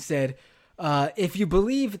recently and said, if you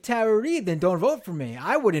believe Tara Reid, then don't vote for me.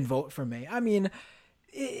 I wouldn't vote for me. I mean,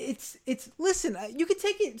 it's listen, you could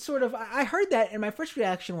take it sort of, I heard that and my first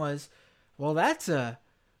reaction was, well, that's a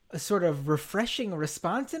sort of refreshing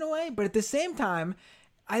response in a way. But at the same time,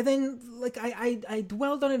 I then, like, I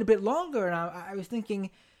dwelled on it a bit longer, and I was thinking,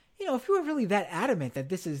 you know, if you were really that adamant that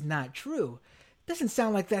this is not true, it doesn't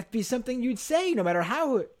sound like that'd be something you'd say, no matter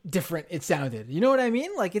how different it sounded. You know what I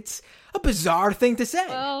mean? Like, it's a bizarre thing to say.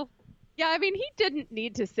 Well, yeah, I mean, he didn't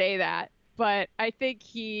need to say that, but I think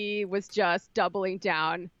he was just doubling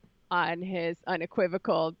down on his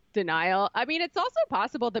unequivocal denial. I mean, it's also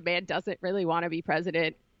possible the man doesn't really want to be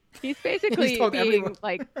president. He's basically being,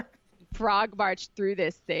 like, frog marched through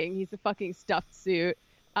this thing. He's a fucking stuffed suit.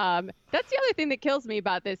 That's the other thing that kills me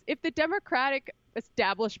about this. If the Democratic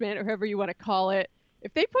establishment, or whoever you want to call it,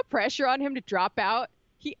 if they put pressure on him to drop out,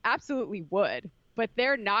 he absolutely would. But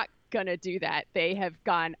they're not going to do that. They have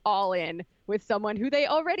gone all in with someone who they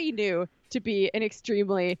already knew to be an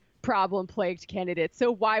extremely problem-plagued candidate.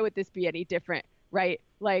 So why would this be any different, right?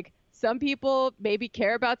 Like, some people maybe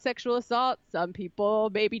care about sexual assault. Some people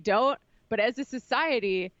maybe don't. But as a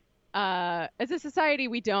society,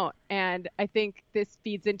 we don't. And I think this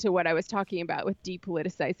feeds into what I was talking about with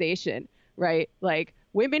depoliticization, right? Like,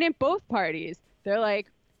 women in both parties, they're like,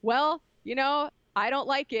 well, you know, I don't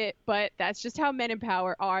like it, but that's just how men in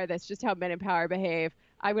power are. That's just how men in power behave.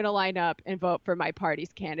 I'm going to line up and vote for my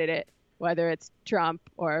party's candidate, whether it's Trump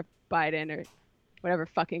or Biden or whatever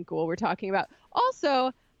fucking ghoul we're talking about.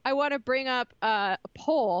 Also, I want to bring up a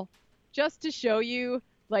poll just to show you,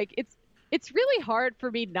 like, it's really hard for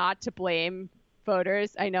me not to blame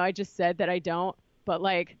voters. I know I just said that I don't, but,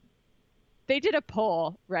 like, they did a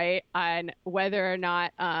poll, right, on whether or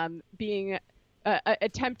not being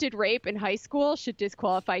attempted rape in high school should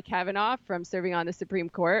disqualify Kavanaugh from serving on the Supreme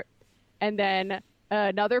Court. And then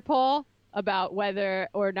another poll about whether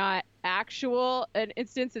or not an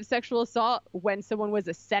instance of sexual assault when someone was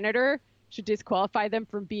a senator should disqualify them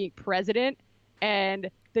from being president. And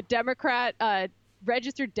the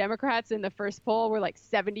registered Democrats in the first poll were like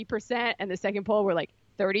 70%, and the second poll were like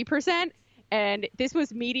 30%. And this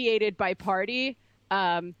was mediated by party,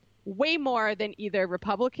 way more than either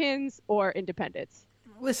Republicans or independents.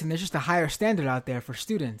 listen, there's just a higher standard out there for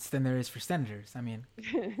students than there is for senators. I mean,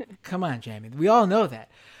 come on, Jamie. We all know that.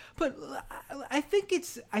 But I think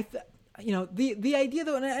it's the idea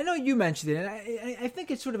though, and I know you mentioned it, and I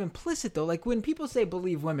think it's sort of implicit though. Like when people say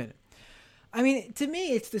believe women, I mean, to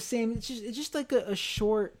me, it's the same. It's just like a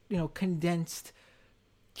short, condensed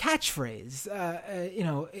catchphrase.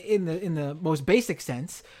 In the most basic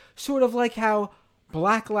sense, sort of like how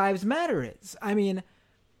Black Lives Matter is. I mean,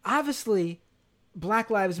 obviously, Black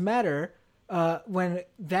Lives Matter, when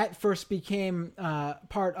that first became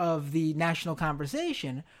part of the national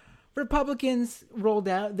conversation, Republicans rolled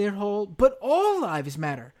out their whole, but all lives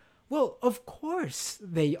matter. Well, of course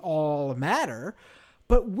they all matter,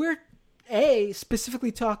 but we're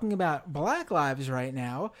specifically talking about Black lives right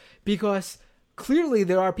now because clearly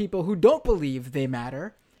there are people who don't believe they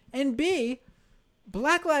matter, and B,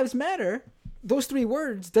 Black Lives Matter, those three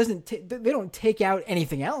words they don't take out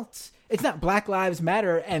anything else. It's not Black Lives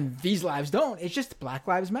Matter and these lives don't. It's just Black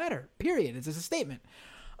Lives Matter, period. It's just a statement.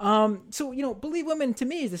 So, believe women to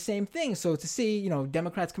me is the same thing. So to see,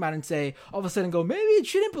 Democrats come out and say, all of a sudden go, maybe it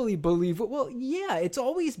shouldn't believe. Well, yeah, it's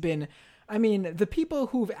always been, I mean, the people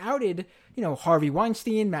who've outed, Harvey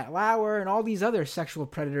Weinstein, Matt Lauer, and all these other sexual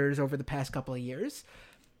predators over the past couple of years,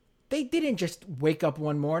 they didn't just wake up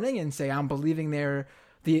one morning and say, I'm believing their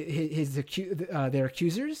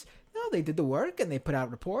accusers. No, they did the work and they put out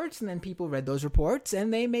reports, and then people read those reports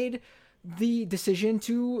and they made the decision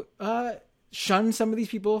to, shun some of these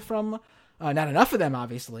people from, not enough of them,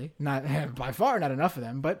 obviously, not by far not enough of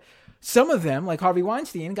them, but some of them, like Harvey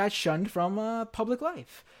Weinstein, got shunned from public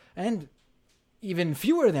life, and even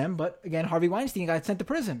fewer of them. But again, Harvey Weinstein got sent to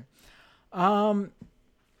prison. So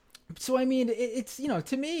I mean, it's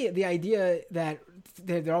to me the idea that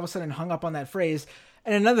they're all of a sudden hung up on that phrase.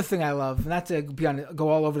 And another thing I love, not to go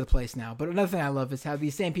all over the place now, but another thing I love is how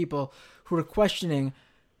these same people who are questioning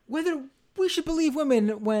whether we should believe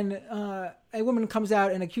women when a woman comes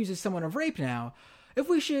out and accuses someone of rape now. If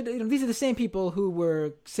we should, these are the same people who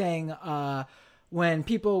were saying when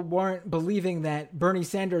people weren't believing that Bernie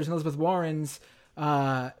Sanders and Elizabeth Warren's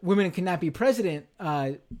women cannot be president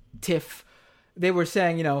tiff, they were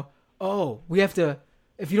saying, we have to,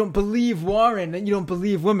 if you don't believe Warren, then you don't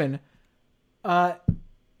believe women.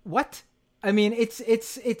 What? I mean,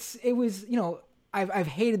 it was, I've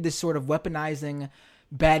hated this sort of weaponizing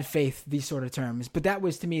bad faith, these sort of terms, but that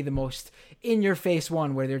was to me the most in your face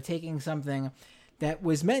one, where they're taking something that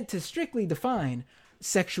was meant to strictly define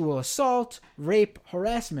sexual assault, rape,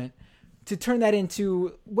 harassment, to turn that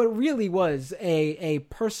into what really was a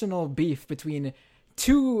personal beef between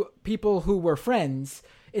two people who were friends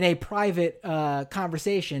in a private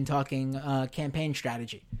conversation talking campaign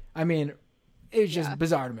strategy. I mean, it was just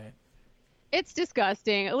bizarre to me. It's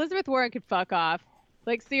disgusting. Elizabeth Warren could fuck off.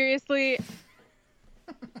 Like, seriously,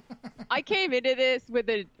 I came into this with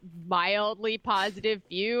a mildly positive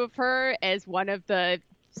view of her as one of the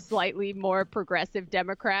slightly more progressive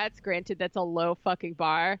Democrats. Granted, that's a low fucking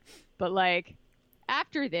bar. But, like,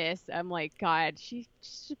 after this, I'm like, God, she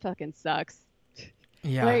fucking sucks.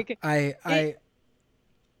 Yeah, like,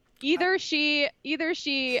 either she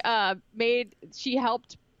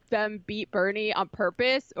helped them beat Bernie on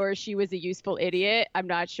purpose, or she was a useful idiot. I'm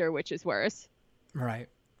not sure which is worse. Right.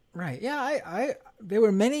 Yeah, I there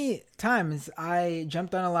were many times I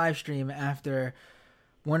jumped on a live stream after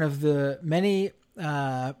one of the many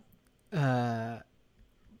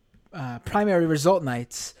primary result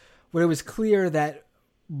nights where it was clear that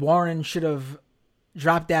Warren should have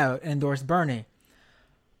dropped out and endorsed Bernie.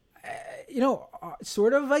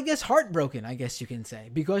 Sort of, I guess, heartbroken, I guess you can say,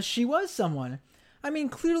 because she was someone. I mean,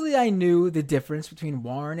 clearly I knew the difference between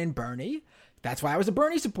Warren and Bernie. That's why I was a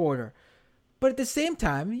Bernie supporter. But at the same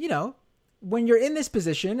time, when you're in this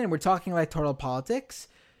position and we're talking electoral politics,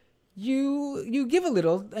 you give a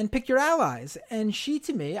little and pick your allies. And she,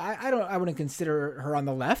 to me, I wouldn't consider her on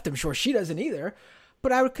the left. I'm sure she doesn't either.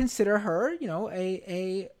 But I would consider her, or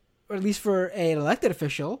at least for an elected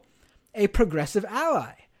official, a progressive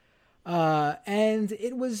ally. And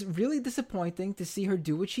it was really disappointing to see her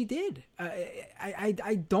do what she did. I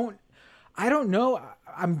don't know.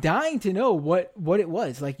 I'm dying to know what it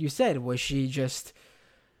was. Like you said, was she just,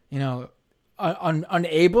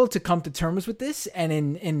 unable to come to terms with this,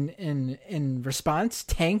 and in response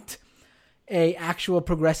tanked a actual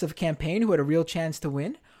progressive campaign who had a real chance to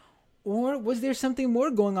win? Or was there something more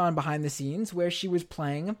going on behind the scenes where she was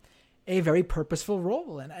playing a very purposeful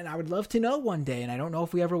role? And I would love to know one day, and I don't know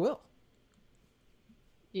if we ever will.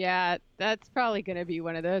 Yeah, that's probably going to be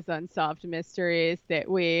one of those unsolved mysteries that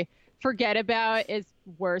we forget about as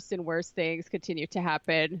worse and worse things continue to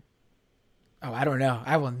happen. Oh, I don't know.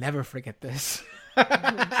 I will never forget this.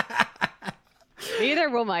 Neither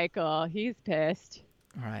will Michael. He's pissed.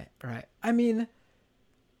 Right. I mean,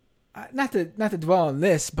 not to dwell on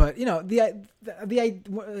this, but talking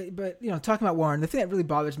about Warren, the thing that really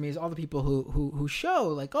bothers me is all the people who show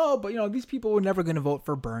like, oh, but these people were never going to vote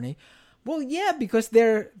for Bernie. Well, yeah, because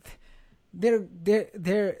their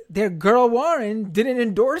girl Warren didn't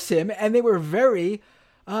endorse him, and they were very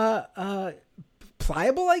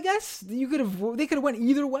pliable, I guess. They could have went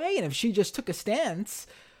either way, and if she just took a stance,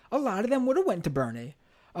 a lot of them would have went to Bernie.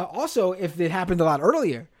 Also, if it happened a lot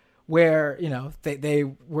earlier, where they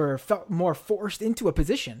were felt more forced into a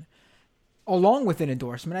position, along with an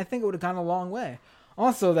endorsement, I think it would have gone a long way.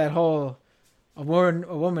 Also, that whole a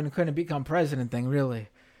woman couldn't become president thing really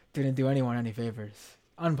didn't do anyone any favors.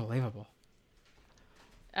 Unbelievable.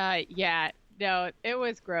 Yeah, no, it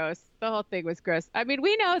was gross. The whole thing was gross. I mean,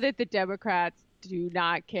 we know that the Democrats do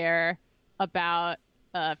not care about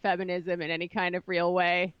feminism in any kind of real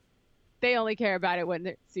way. They only care about it when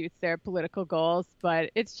it suits their political goals,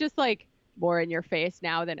 but it's just like more in your face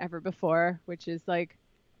now than ever before, which is like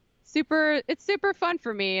it's super fun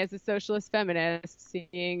for me as a socialist feminist,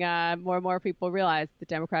 seeing more and more people realize the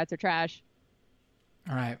Democrats are trash.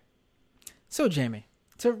 All right. So, Jamie,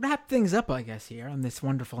 to wrap things up, I guess, here on this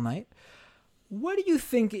wonderful night, what do you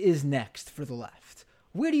think is next for the left?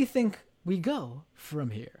 Where do you think we go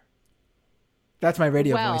from here? That's my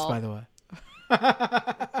radio voice, by the way.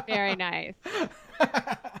 Very nice.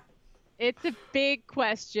 It's a big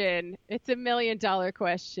question. It's $1 million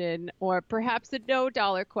question, or perhaps a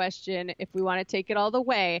 $0 question if we want to take it all the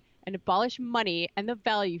way and abolish money and the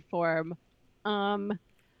value form.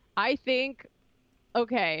 I think,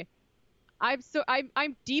 okay,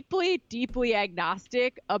 I'm deeply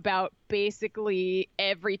agnostic about basically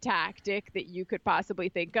every tactic that you could possibly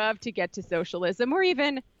think of to get to socialism, or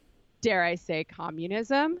even, dare I say,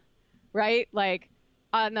 communism. Right? Like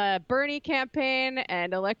on the Bernie campaign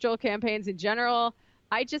and electoral campaigns in general,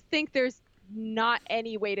 I just think there's not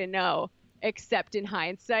any way to know, except in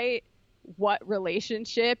hindsight, what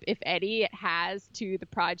relationship, if any, it has to the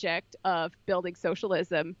project of building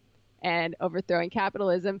socialism and overthrowing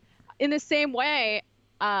capitalism. In the same way,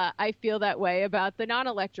 I feel that way about the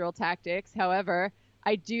non-electoral tactics. However,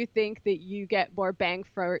 I do think that you get more bang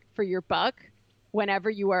for your buck whenever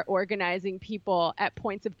you are organizing people at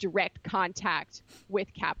points of direct contact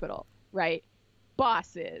with capital, right?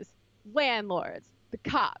 Bosses, landlords, the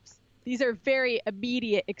cops. These are very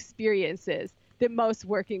immediate experiences that most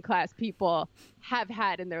working class people have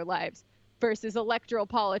had in their lives, versus electoral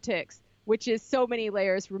politics, which is so many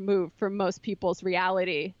layers removed from most people's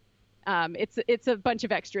reality. It's a bunch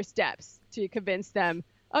of extra steps to convince them,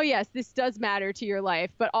 oh yes, this does matter to your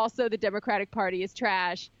life, but also the Democratic Party is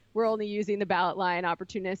trash. We're only using the ballot line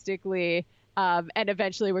opportunistically, and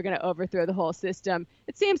eventually we're going to overthrow the whole system.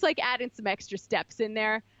 It seems like adding some extra steps in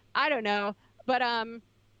there. I don't know. But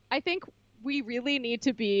I think we really need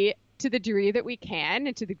to be, to the degree that we can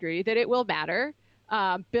and to the degree that it will matter,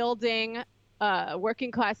 building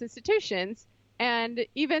working class institutions and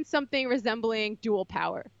even something resembling dual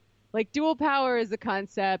power. Like dual power is a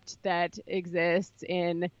concept that exists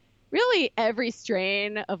in really every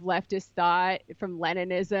strain of leftist thought, from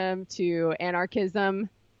Leninism to anarchism.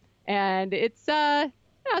 And it's,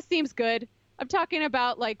 seems good. I'm talking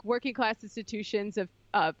about like working class institutions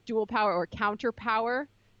of dual power or counter power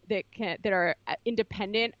that are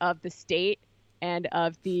independent of the state and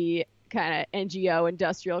of the kind of NGO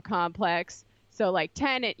industrial complex. So like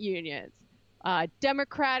tenant unions,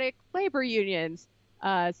 democratic labor unions.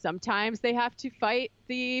 Sometimes they have to fight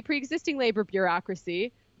the pre-existing labor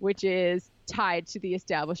bureaucracy, which is tied to the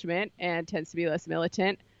establishment and tends to be less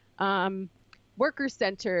militant. Worker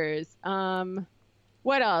centers.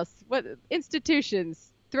 What else? What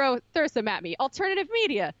institutions? Throw some at me. Alternative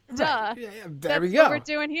media. Duh. Right. Yeah, there we go. That's what we're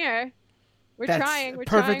doing here. We're trying. We're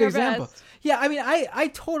perfect trying our example. best. Yeah, I mean, I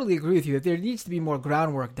totally agree with you that there needs to be more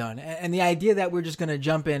groundwork done, and the idea that we're just going to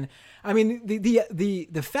jump in. I mean,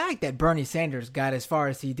 the fact that Bernie Sanders got as far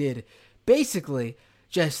as he did, basically,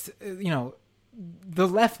 just the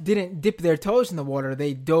left didn't dip their toes in the water;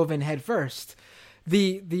 they dove in head first.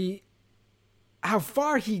 The how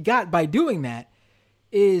far he got by doing that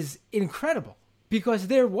is incredible, because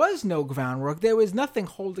there was no groundwork. There was nothing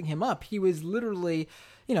holding him up. He was literally,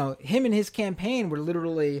 him and his campaign were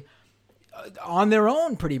literally on their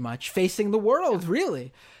own, pretty much, facing the world,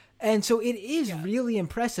 really. And so it is really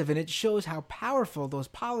impressive, and it shows how powerful those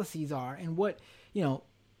policies are, and what,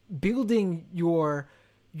 building your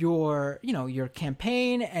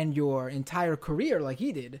campaign and your entire career like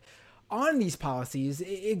he did on these policies,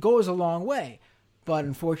 it goes a long way. But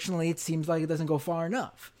unfortunately, it seems like it doesn't go far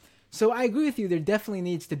enough. So I agree with you. There definitely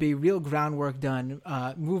needs to be real groundwork done,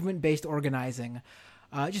 movement-based organizing,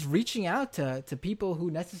 just reaching out to people who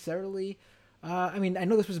necessarily. I mean, I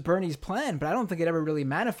know this was Bernie's plan, but I don't think it ever really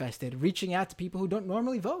manifested. Reaching out to people who don't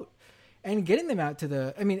normally vote and getting them out to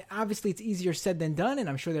the. I mean, obviously it's easier said than done, and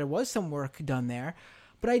I'm sure there was some work done there.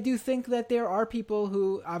 But I do think that there are people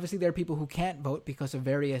who, obviously there are people who can't vote because of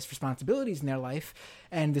various responsibilities in their life,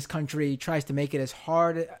 and this country tries to make it as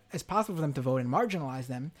hard as possible for them to vote and marginalize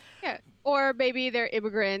them. Yeah, or maybe they're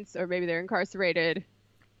immigrants, or maybe they're incarcerated.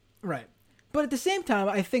 Right. But at the same time,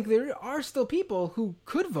 I think there are still people who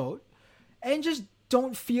could vote and just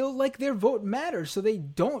don't feel like their vote matters, so they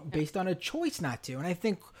don't based on a choice not to. And I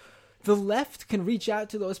think the left can reach out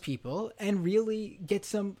to those people and really get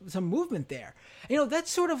some movement there. You know, that's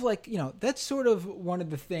sort of like, you know, that's sort of one of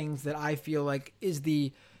the things that I feel like is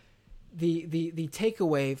the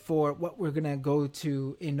takeaway for what we're going to go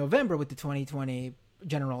to in November with the 2020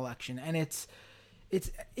 general election. And it's,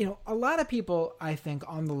 you know, a lot of people, I think,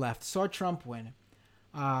 on the left saw Trump win.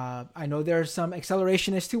 I know there are some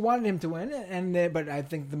accelerationists who wanted him to win, but I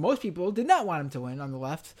think the most people did not want him to win on the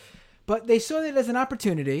left. But they saw it as an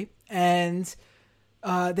opportunity, and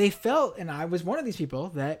they felt, and I was one of these people,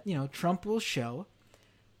 that, you know, Trump will show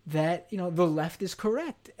that, you know, the left is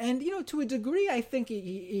correct. And, you know, to a degree, I think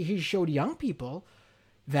he showed young people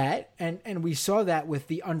that, and we saw that with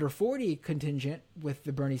the under 40 contingent with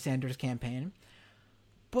the Bernie Sanders campaign.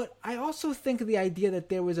 But I also think the idea that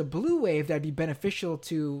there was a blue wave that would be beneficial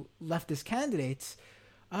to leftist candidates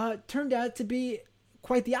turned out to be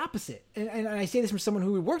quite the opposite. And I say this from someone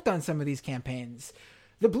who worked on some of these campaigns.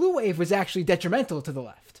 The blue wave was actually detrimental to the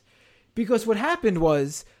left. Because what happened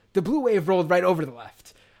was the blue wave rolled right over the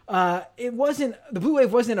left. The blue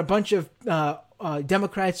wave wasn't a bunch of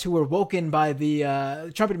Democrats who were woken by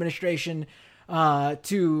the Trump administration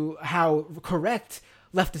to how correct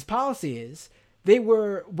leftist policy is. They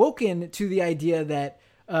were woken to the idea that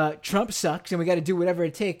Trump sucks and we got to do whatever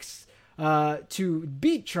it takes to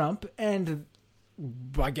beat Trump. And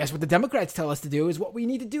I guess what the Democrats tell us to do is what we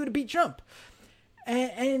need to do to beat Trump.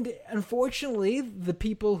 And unfortunately, the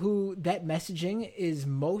people who that messaging is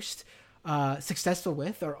most successful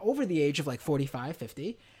with are over the age of like 45,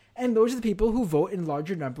 50. And those are the people who vote in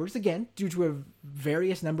larger numbers, again, due to a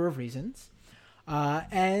various number of reasons.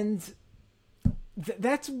 That's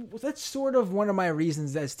sort of one of my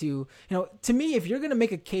reasons as to, you know, to me, if you're going to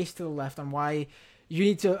make a case to the left on why you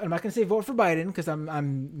need to, I'm not going to say vote for Biden because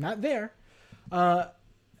I'm not there, or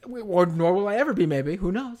nor will I ever be, maybe,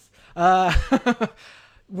 who knows.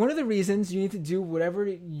 One of the reasons you need to do whatever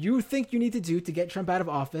you think you need to do to get Trump out of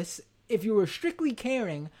office, if you were strictly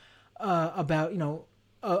caring about, you know,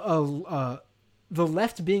 the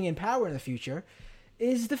left being in power in the future,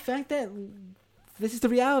 is the fact that this is the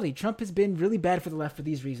reality. Trump has been really bad for the left for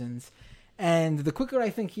these reasons. And the quicker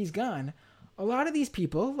I think he's gone, a lot of these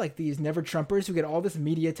people, like these never Trumpers who get all this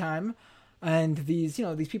media time, and these, you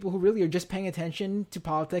know, these people who really are just paying attention to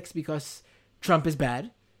politics because Trump is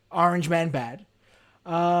bad, Orange Man bad,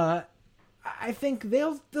 I think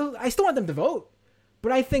I still want them to vote,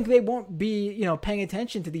 but I think they won't be, you know, paying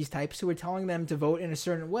attention to these types who are telling them to vote in a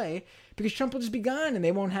certain way because Trump will just be gone and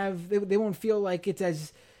they won't feel like it's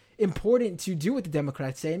as important to do what the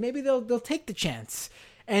Democrats say, and maybe they'll take the chance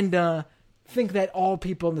and think that all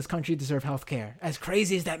people in this country deserve health care, as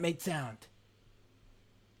crazy as that may sound.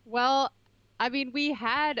 Well, I mean, we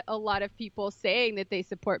had a lot of people saying that they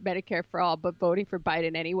support Medicare for all, but voting for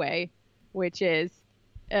Biden anyway, which is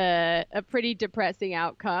a pretty depressing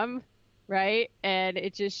outcome, right? And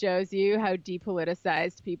it just shows you how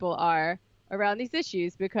depoliticized people are around these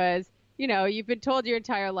issues because, you know, you've been told your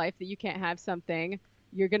entire life that you can't have something.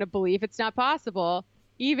 You're going to believe it's not possible,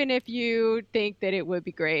 even if you think that it would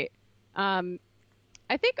be great. I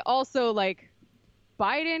think also, like,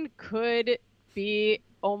 Biden could be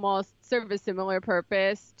almost serve a similar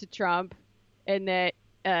purpose to Trump in that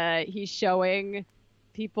he's showing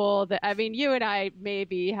people that, I mean, you and I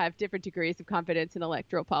maybe have different degrees of confidence in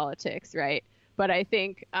electoral politics, right? But I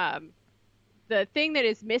think the thing that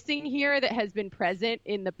is missing here that has been present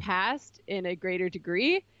in the past in a greater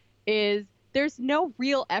degree is there's no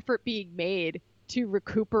real effort being made to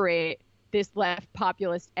recuperate this left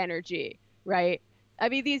populist energy, right? I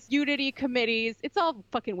mean, these unity committees, it's all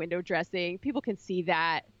fucking window dressing. People can see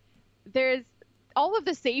that. There's all of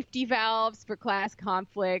the safety valves for class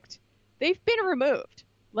conflict. They've been removed.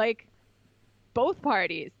 Like, both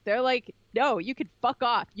parties, they're like, no, you can fuck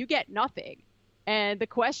off. You get nothing. And the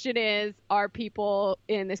question is, are people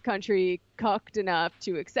in this country cucked enough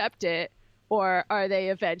to accept it? Or are they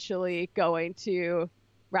eventually going to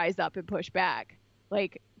rise up and push back?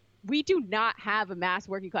 Like, we do not have a mass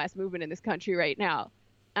working class movement in this country right now.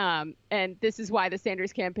 And this is why the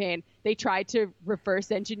Sanders campaign, they tried to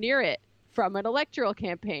reverse engineer it from an electoral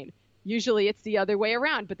campaign. Usually it's the other way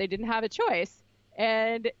around, but they didn't have a choice.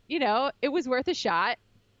 And, you know, it was worth a shot.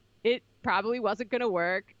 It probably wasn't going to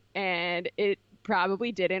work, and it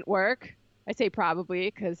probably didn't work. I say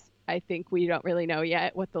probably because I think we don't really know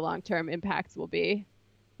yet what the long-term impacts will be.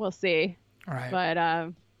 We'll see. All right.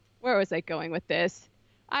 But where was I going with this?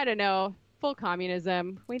 I don't know. Full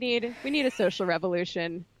communism. We need a social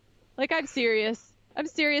revolution. Like, I'm serious. I'm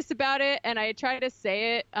serious about it, and I try to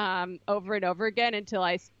say it over and over again until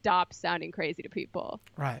I stop sounding crazy to people.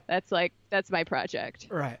 Right. That's my project.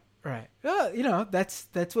 Right. You know, that's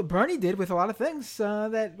what Bernie did with a lot of things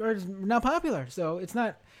that are not popular. So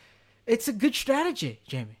it's a good strategy,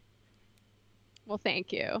 Jamie. Well,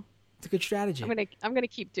 thank you. It's a good strategy. I'm gonna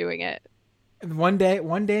keep doing it. And one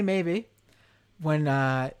day maybe,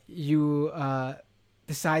 when you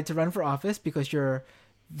decide to run for office because your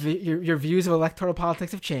views of electoral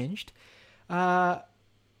politics have changed,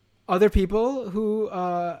 other people who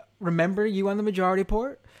remember you on the Majority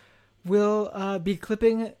Report will be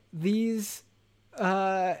clipping these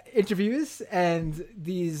interviews and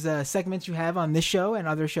these segments you have on this show and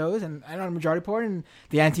other shows and on the Majority Report and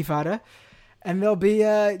the Antifada, and they'll be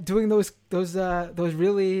doing those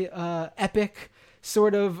really epic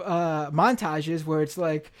sort of montages where it's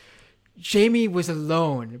like, Jamie was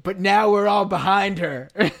alone, but now we're all behind her,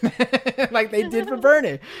 like they did for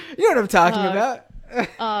Bernie. You know what I'm talking about?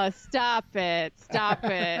 Oh, stop it.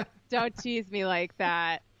 Don't tease me like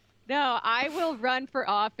that. No, I will run for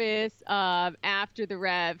office after the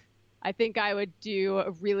Rev. I think I would do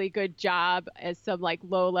a really good job as some like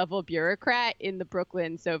low-level bureaucrat in the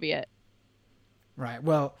Brooklyn Soviet. Right.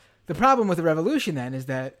 Well, the problem with the revolution then is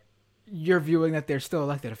that you're viewing that they're still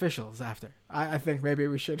elected officials after. I think maybe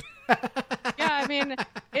we should. Yeah, I mean,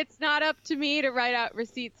 it's not up to me to write out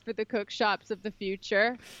receipts for the cook shops of the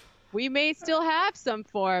future. We may still have some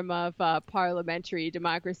form of parliamentary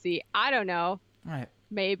democracy. I don't know. Right.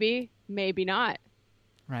 Maybe not.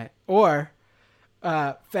 Right. Or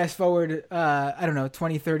fast forward,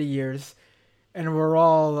 20, 30 years, and we're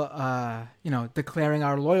all, declaring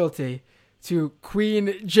our loyalty to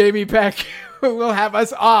Queen Jamie Peck, who will have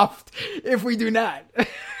us offed if we do not.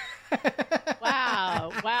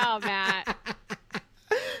 Wow, Matt.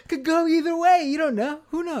 Could go either way. You don't know.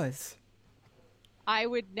 Who knows? I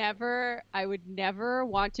would never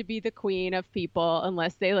want to be the queen of people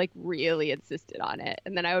unless they like really insisted on it.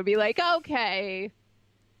 And then I would be like, okay,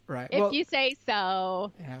 right, if you say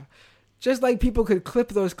so. Yeah. Just like people could clip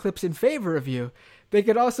those clips in favor of you, they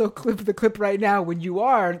could also clip the clip right now when you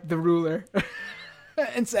are the ruler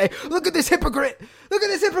and say, look at this hypocrite. Look at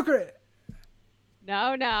this hypocrite.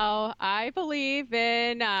 No. I believe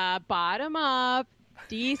in bottom up,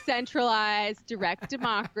 decentralized, direct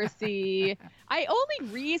democracy. I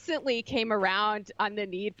only recently came around on the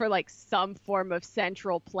need for like some form of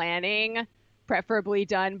central planning, preferably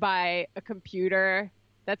done by a computer.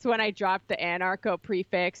 That's when I dropped the anarcho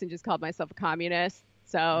prefix and just called myself a communist.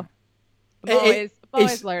 So I'm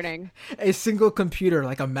always learning. A single computer,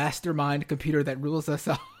 like a mastermind computer that rules us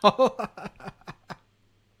all.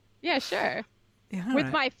 Yeah, sure. Yeah,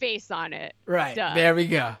 with my face on it. Right. Duh. There we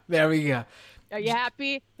go. Are you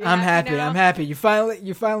happy? I'm happy. You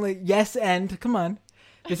finally, yes, and come on.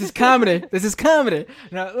 This is comedy.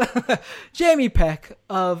 No, Jamie Peck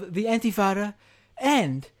of the Antifada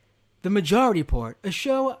and the Majority Report, a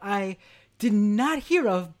show I did not hear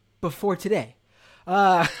of before today.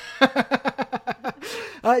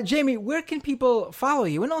 Jamie, where can people follow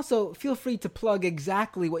you? And also, feel free to plug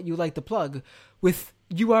exactly what you like to plug with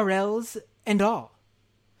URLs and all.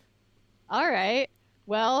 All right.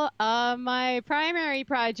 Well, my primary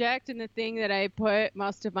project and the thing that I put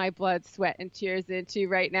most of my blood, sweat, and tears into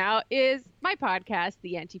right now is my podcast,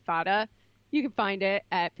 The Antifada. You can find it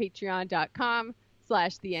at patreon.com/The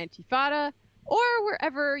Antifada or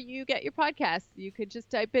wherever you get your podcasts. You could just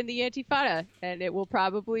type in The Antifada and it will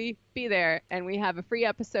probably be there. And we have a free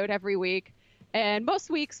episode every week. And most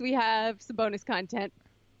weeks we have some bonus content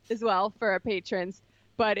as well for our patrons.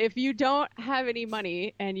 But if you don't have any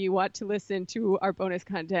money and you want to listen to our bonus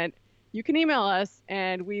content, you can email us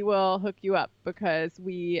and we will hook you up because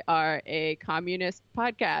we are a communist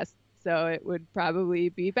podcast. So it would probably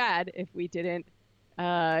be bad if we didn't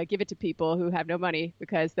give it to people who have no money,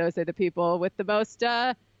 because those are the people with the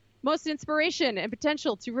most inspiration and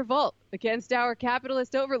potential to revolt against our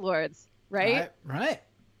capitalist overlords, right? Right.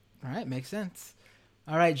 Makes sense.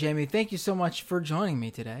 All right, Jamie, thank you so much for joining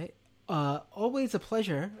me today. Always a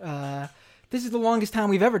pleasure This is the longest time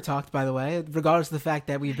we've ever talked, by the way, regardless of the fact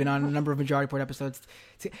that we've been on a number of Majority Report episodes.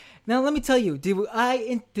 Now, let me tell you, did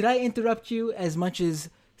I interrupt you as much as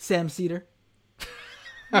Sam Cedar?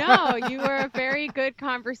 No, you were a very good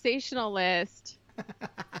conversationalist.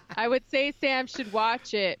 I would say Sam should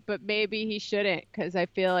watch it, but maybe he shouldn't, because I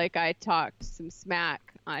feel like I talked some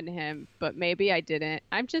smack on him, but maybe I didn't.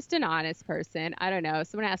 I'm just an honest person. I don't know.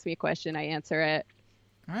 Someone asks me a question, I answer it.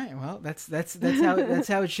 All right. Well, that's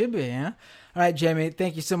how it should be. Yeah. All right, Jamie.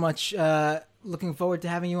 Thank you so much. Looking forward to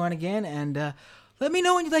having you on again, and let me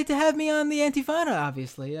know when you'd like to have me on the Antifada.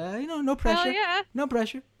 Obviously, no pressure. Hell yeah. No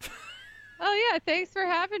pressure. Oh yeah, thanks for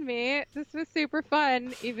having me. This was super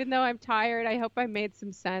fun. Even though I'm tired, I hope I made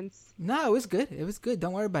some sense. No, it was good. It was good.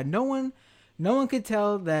 Don't worry about it. No one could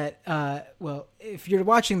tell that. Well, if you're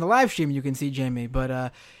watching the live stream, you can see Jamie. But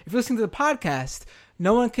if you're listening to the podcast,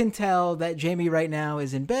 no one can tell that Jamie right now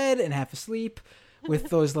is in bed and half asleep with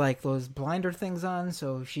those blinder things on,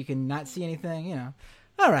 so she can not see anything. You know.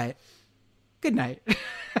 All right. Good night.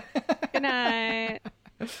 Good night.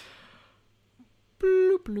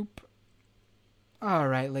 Bloop bloop. All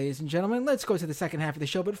right, ladies and gentlemen, let's go to the second half of the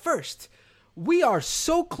show. But first, we are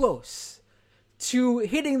so close to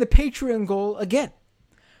hitting the Patreon goal again.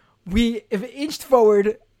 We have inched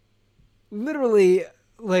forward, literally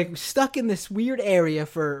stuck in this weird area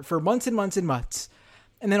for months and months and months.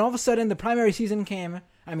 And then all of a sudden, the primary season came.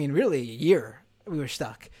 I mean, really, a year we were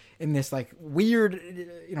stuck in this weird,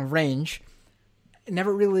 range.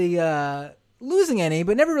 Never really losing any,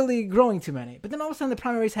 but never really growing too many. But then all of a sudden, the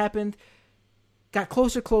primaries happened. Got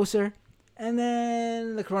closer, and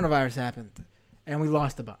then the coronavirus happened, and we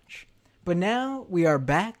lost a bunch. But now we are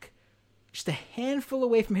back, just a handful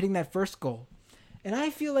away from hitting that first goal. And I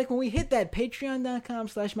feel like when we hit that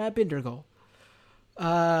patreon.com/MattBinder goal,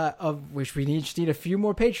 of which we just need a few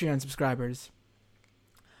more Patreon subscribers,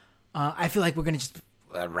 I feel like we're going to just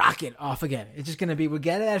rock it off again. It's just going to be, we'll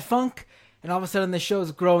get that funk, and all of a sudden the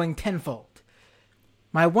show's growing tenfold.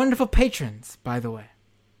 My wonderful patrons, by the way.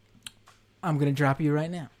 I'm going to drop you right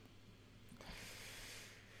now.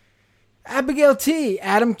 Abigail T,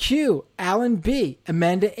 Adam Q, Alan B,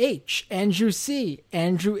 Amanda H, Andrew C,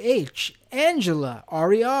 Andrew H, Angela,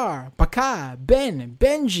 Ari R, Baka, Ben,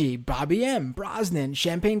 Benji, Bobby M, Brosnan,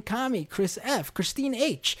 Champagne Kami, Chris F, Christine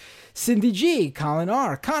H, Cindy G, Colin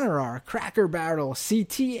R, Connor R, Cracker Barrel,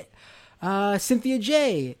 CT, Cynthia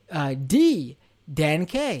J, D, Dan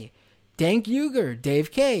K, Dank Uger, Dave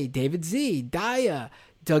K, David Z, Daya,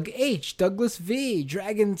 Doug H, Douglas V,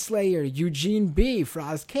 Dragon Slayer, Eugene B,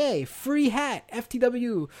 Froz K, Free Hat,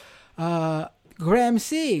 FTW, Graham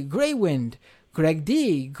C, Greywind, Greg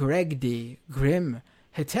D, Grim,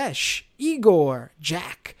 Hitesh, Igor,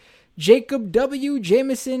 Jack, Jacob W,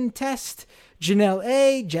 Jameson Test, Janelle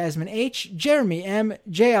A, Jasmine H, Jeremy M,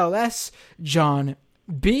 JLS, John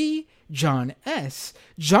B, John S,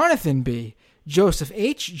 Jonathan B, Joseph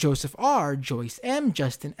H, Joseph R, Joyce M,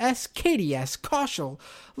 Justin S, Katie S, Kaushal,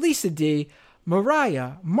 Lisa D,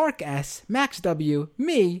 Mariah, Mark S, Max W,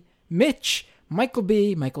 me, Mitch, Michael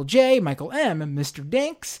B, Michael J, Michael M, Mr.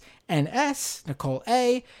 Danks, NS, Nicole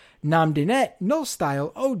A, Nam Dinette, Null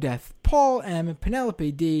Style, Odeth, Paul M,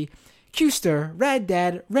 Penelope D, Custer, Rad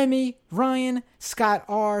Dad, Remy, Ryan, Scott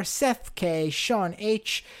R, Seth K, Sean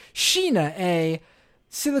H, Sheena A,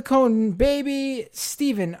 Silicone Baby,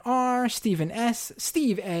 Stephen R, Stephen S,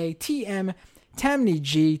 Steve A, TM, Tammy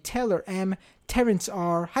G, Taylor M, Terrence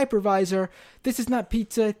R, Hypervisor, This Is Not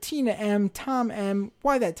Pizza, Tina M, Tom M,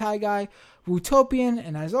 Why That Tie Guy, Wootopian,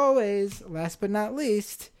 and as always, last but not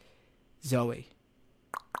least, Zoe.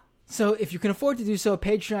 So if you can afford to do so,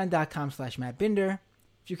 patreon.com/MattBinder.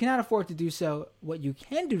 If you cannot afford to do so, what you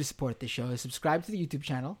can do to support this show is subscribe to the YouTube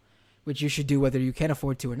channel, which you should do whether you can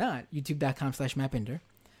afford to or not, youtube.com/MattBinder.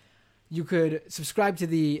 You could subscribe to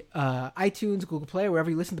the iTunes, Google Play, wherever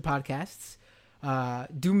you listen to podcasts,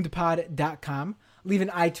 doomedpod.com. Leave an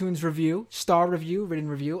iTunes review, star review, written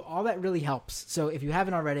review. All that really helps. So if you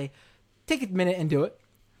haven't already, take a minute and do it.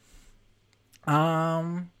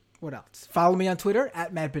 What else? Follow me on Twitter,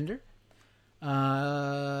 @MattBinder.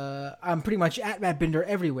 I'm pretty much @MattBinder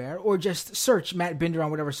everywhere, or just search Matt Binder on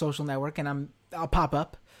whatever social network, and I'll pop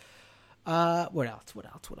up. What else?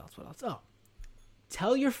 Oh,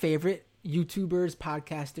 tell your favorite YouTubers,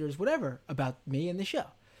 podcasters, whatever, about me and the show.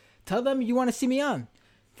 Tell them you want to see me on.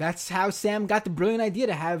 That's how Sam got the brilliant idea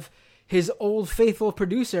to have his old faithful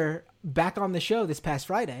producer back on the show this past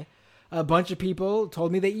Friday. A bunch of people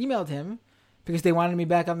told me they emailed him because they wanted me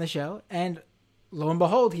back on the show, and lo and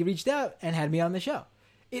behold, he reached out and had me on the show.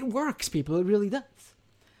 It works, people. It really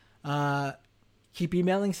does. Keep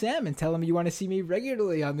emailing Sam and tell him you want to see me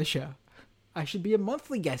regularly on the show. I should be a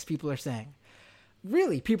monthly guest, people are saying.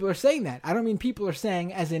 Really, people are saying that. I don't mean people are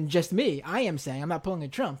saying as in just me. I am saying, I'm not pulling a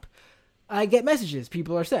Trump. I get messages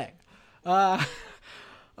people are saying.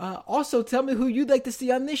 Also, tell me who you'd like to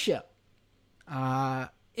see on this show.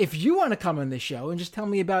 If you want to come on this show and just tell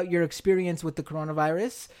me about your experience with the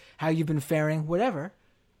coronavirus, how you've been faring, whatever,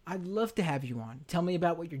 I'd love to have you on. Tell me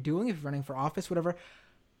about what you're doing, if you're running for office, whatever.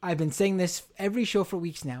 I've been saying this every show for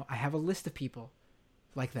weeks now. I have a list of people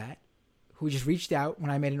like that who just reached out when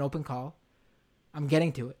I made an open call. I'm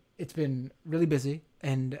getting to it. It's been really busy,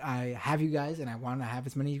 and I have you guys, and I want to have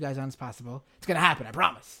as many of you guys on as possible. It's going to happen, I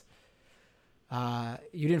promise.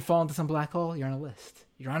 You didn't fall into some black hole. You're on a list.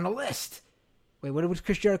 You're on a list. Wait, what did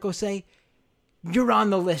Chris Jericho say? You're on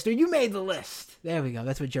the list, or you made the list. There we go.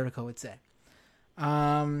 That's what Jericho would say.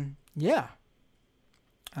 Yeah.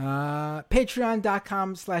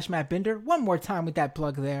 Patreon.com/Matt Binder. One more time with that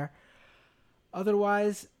plug there.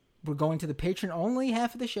 Otherwise, we're going to the Patreon only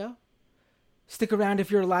half of the show. Stick around if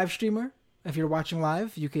you're a live streamer. If you're watching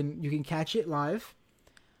live, you can catch it live.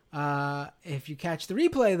 If you catch the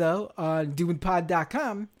replay, though, on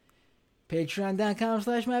doomwithpod.com,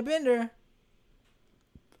 patreon.com/Matt Binder.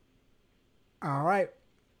 All right.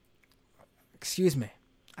 Excuse me.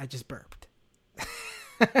 I just burped.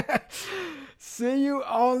 See you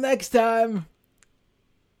all next time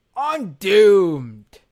on Doomed.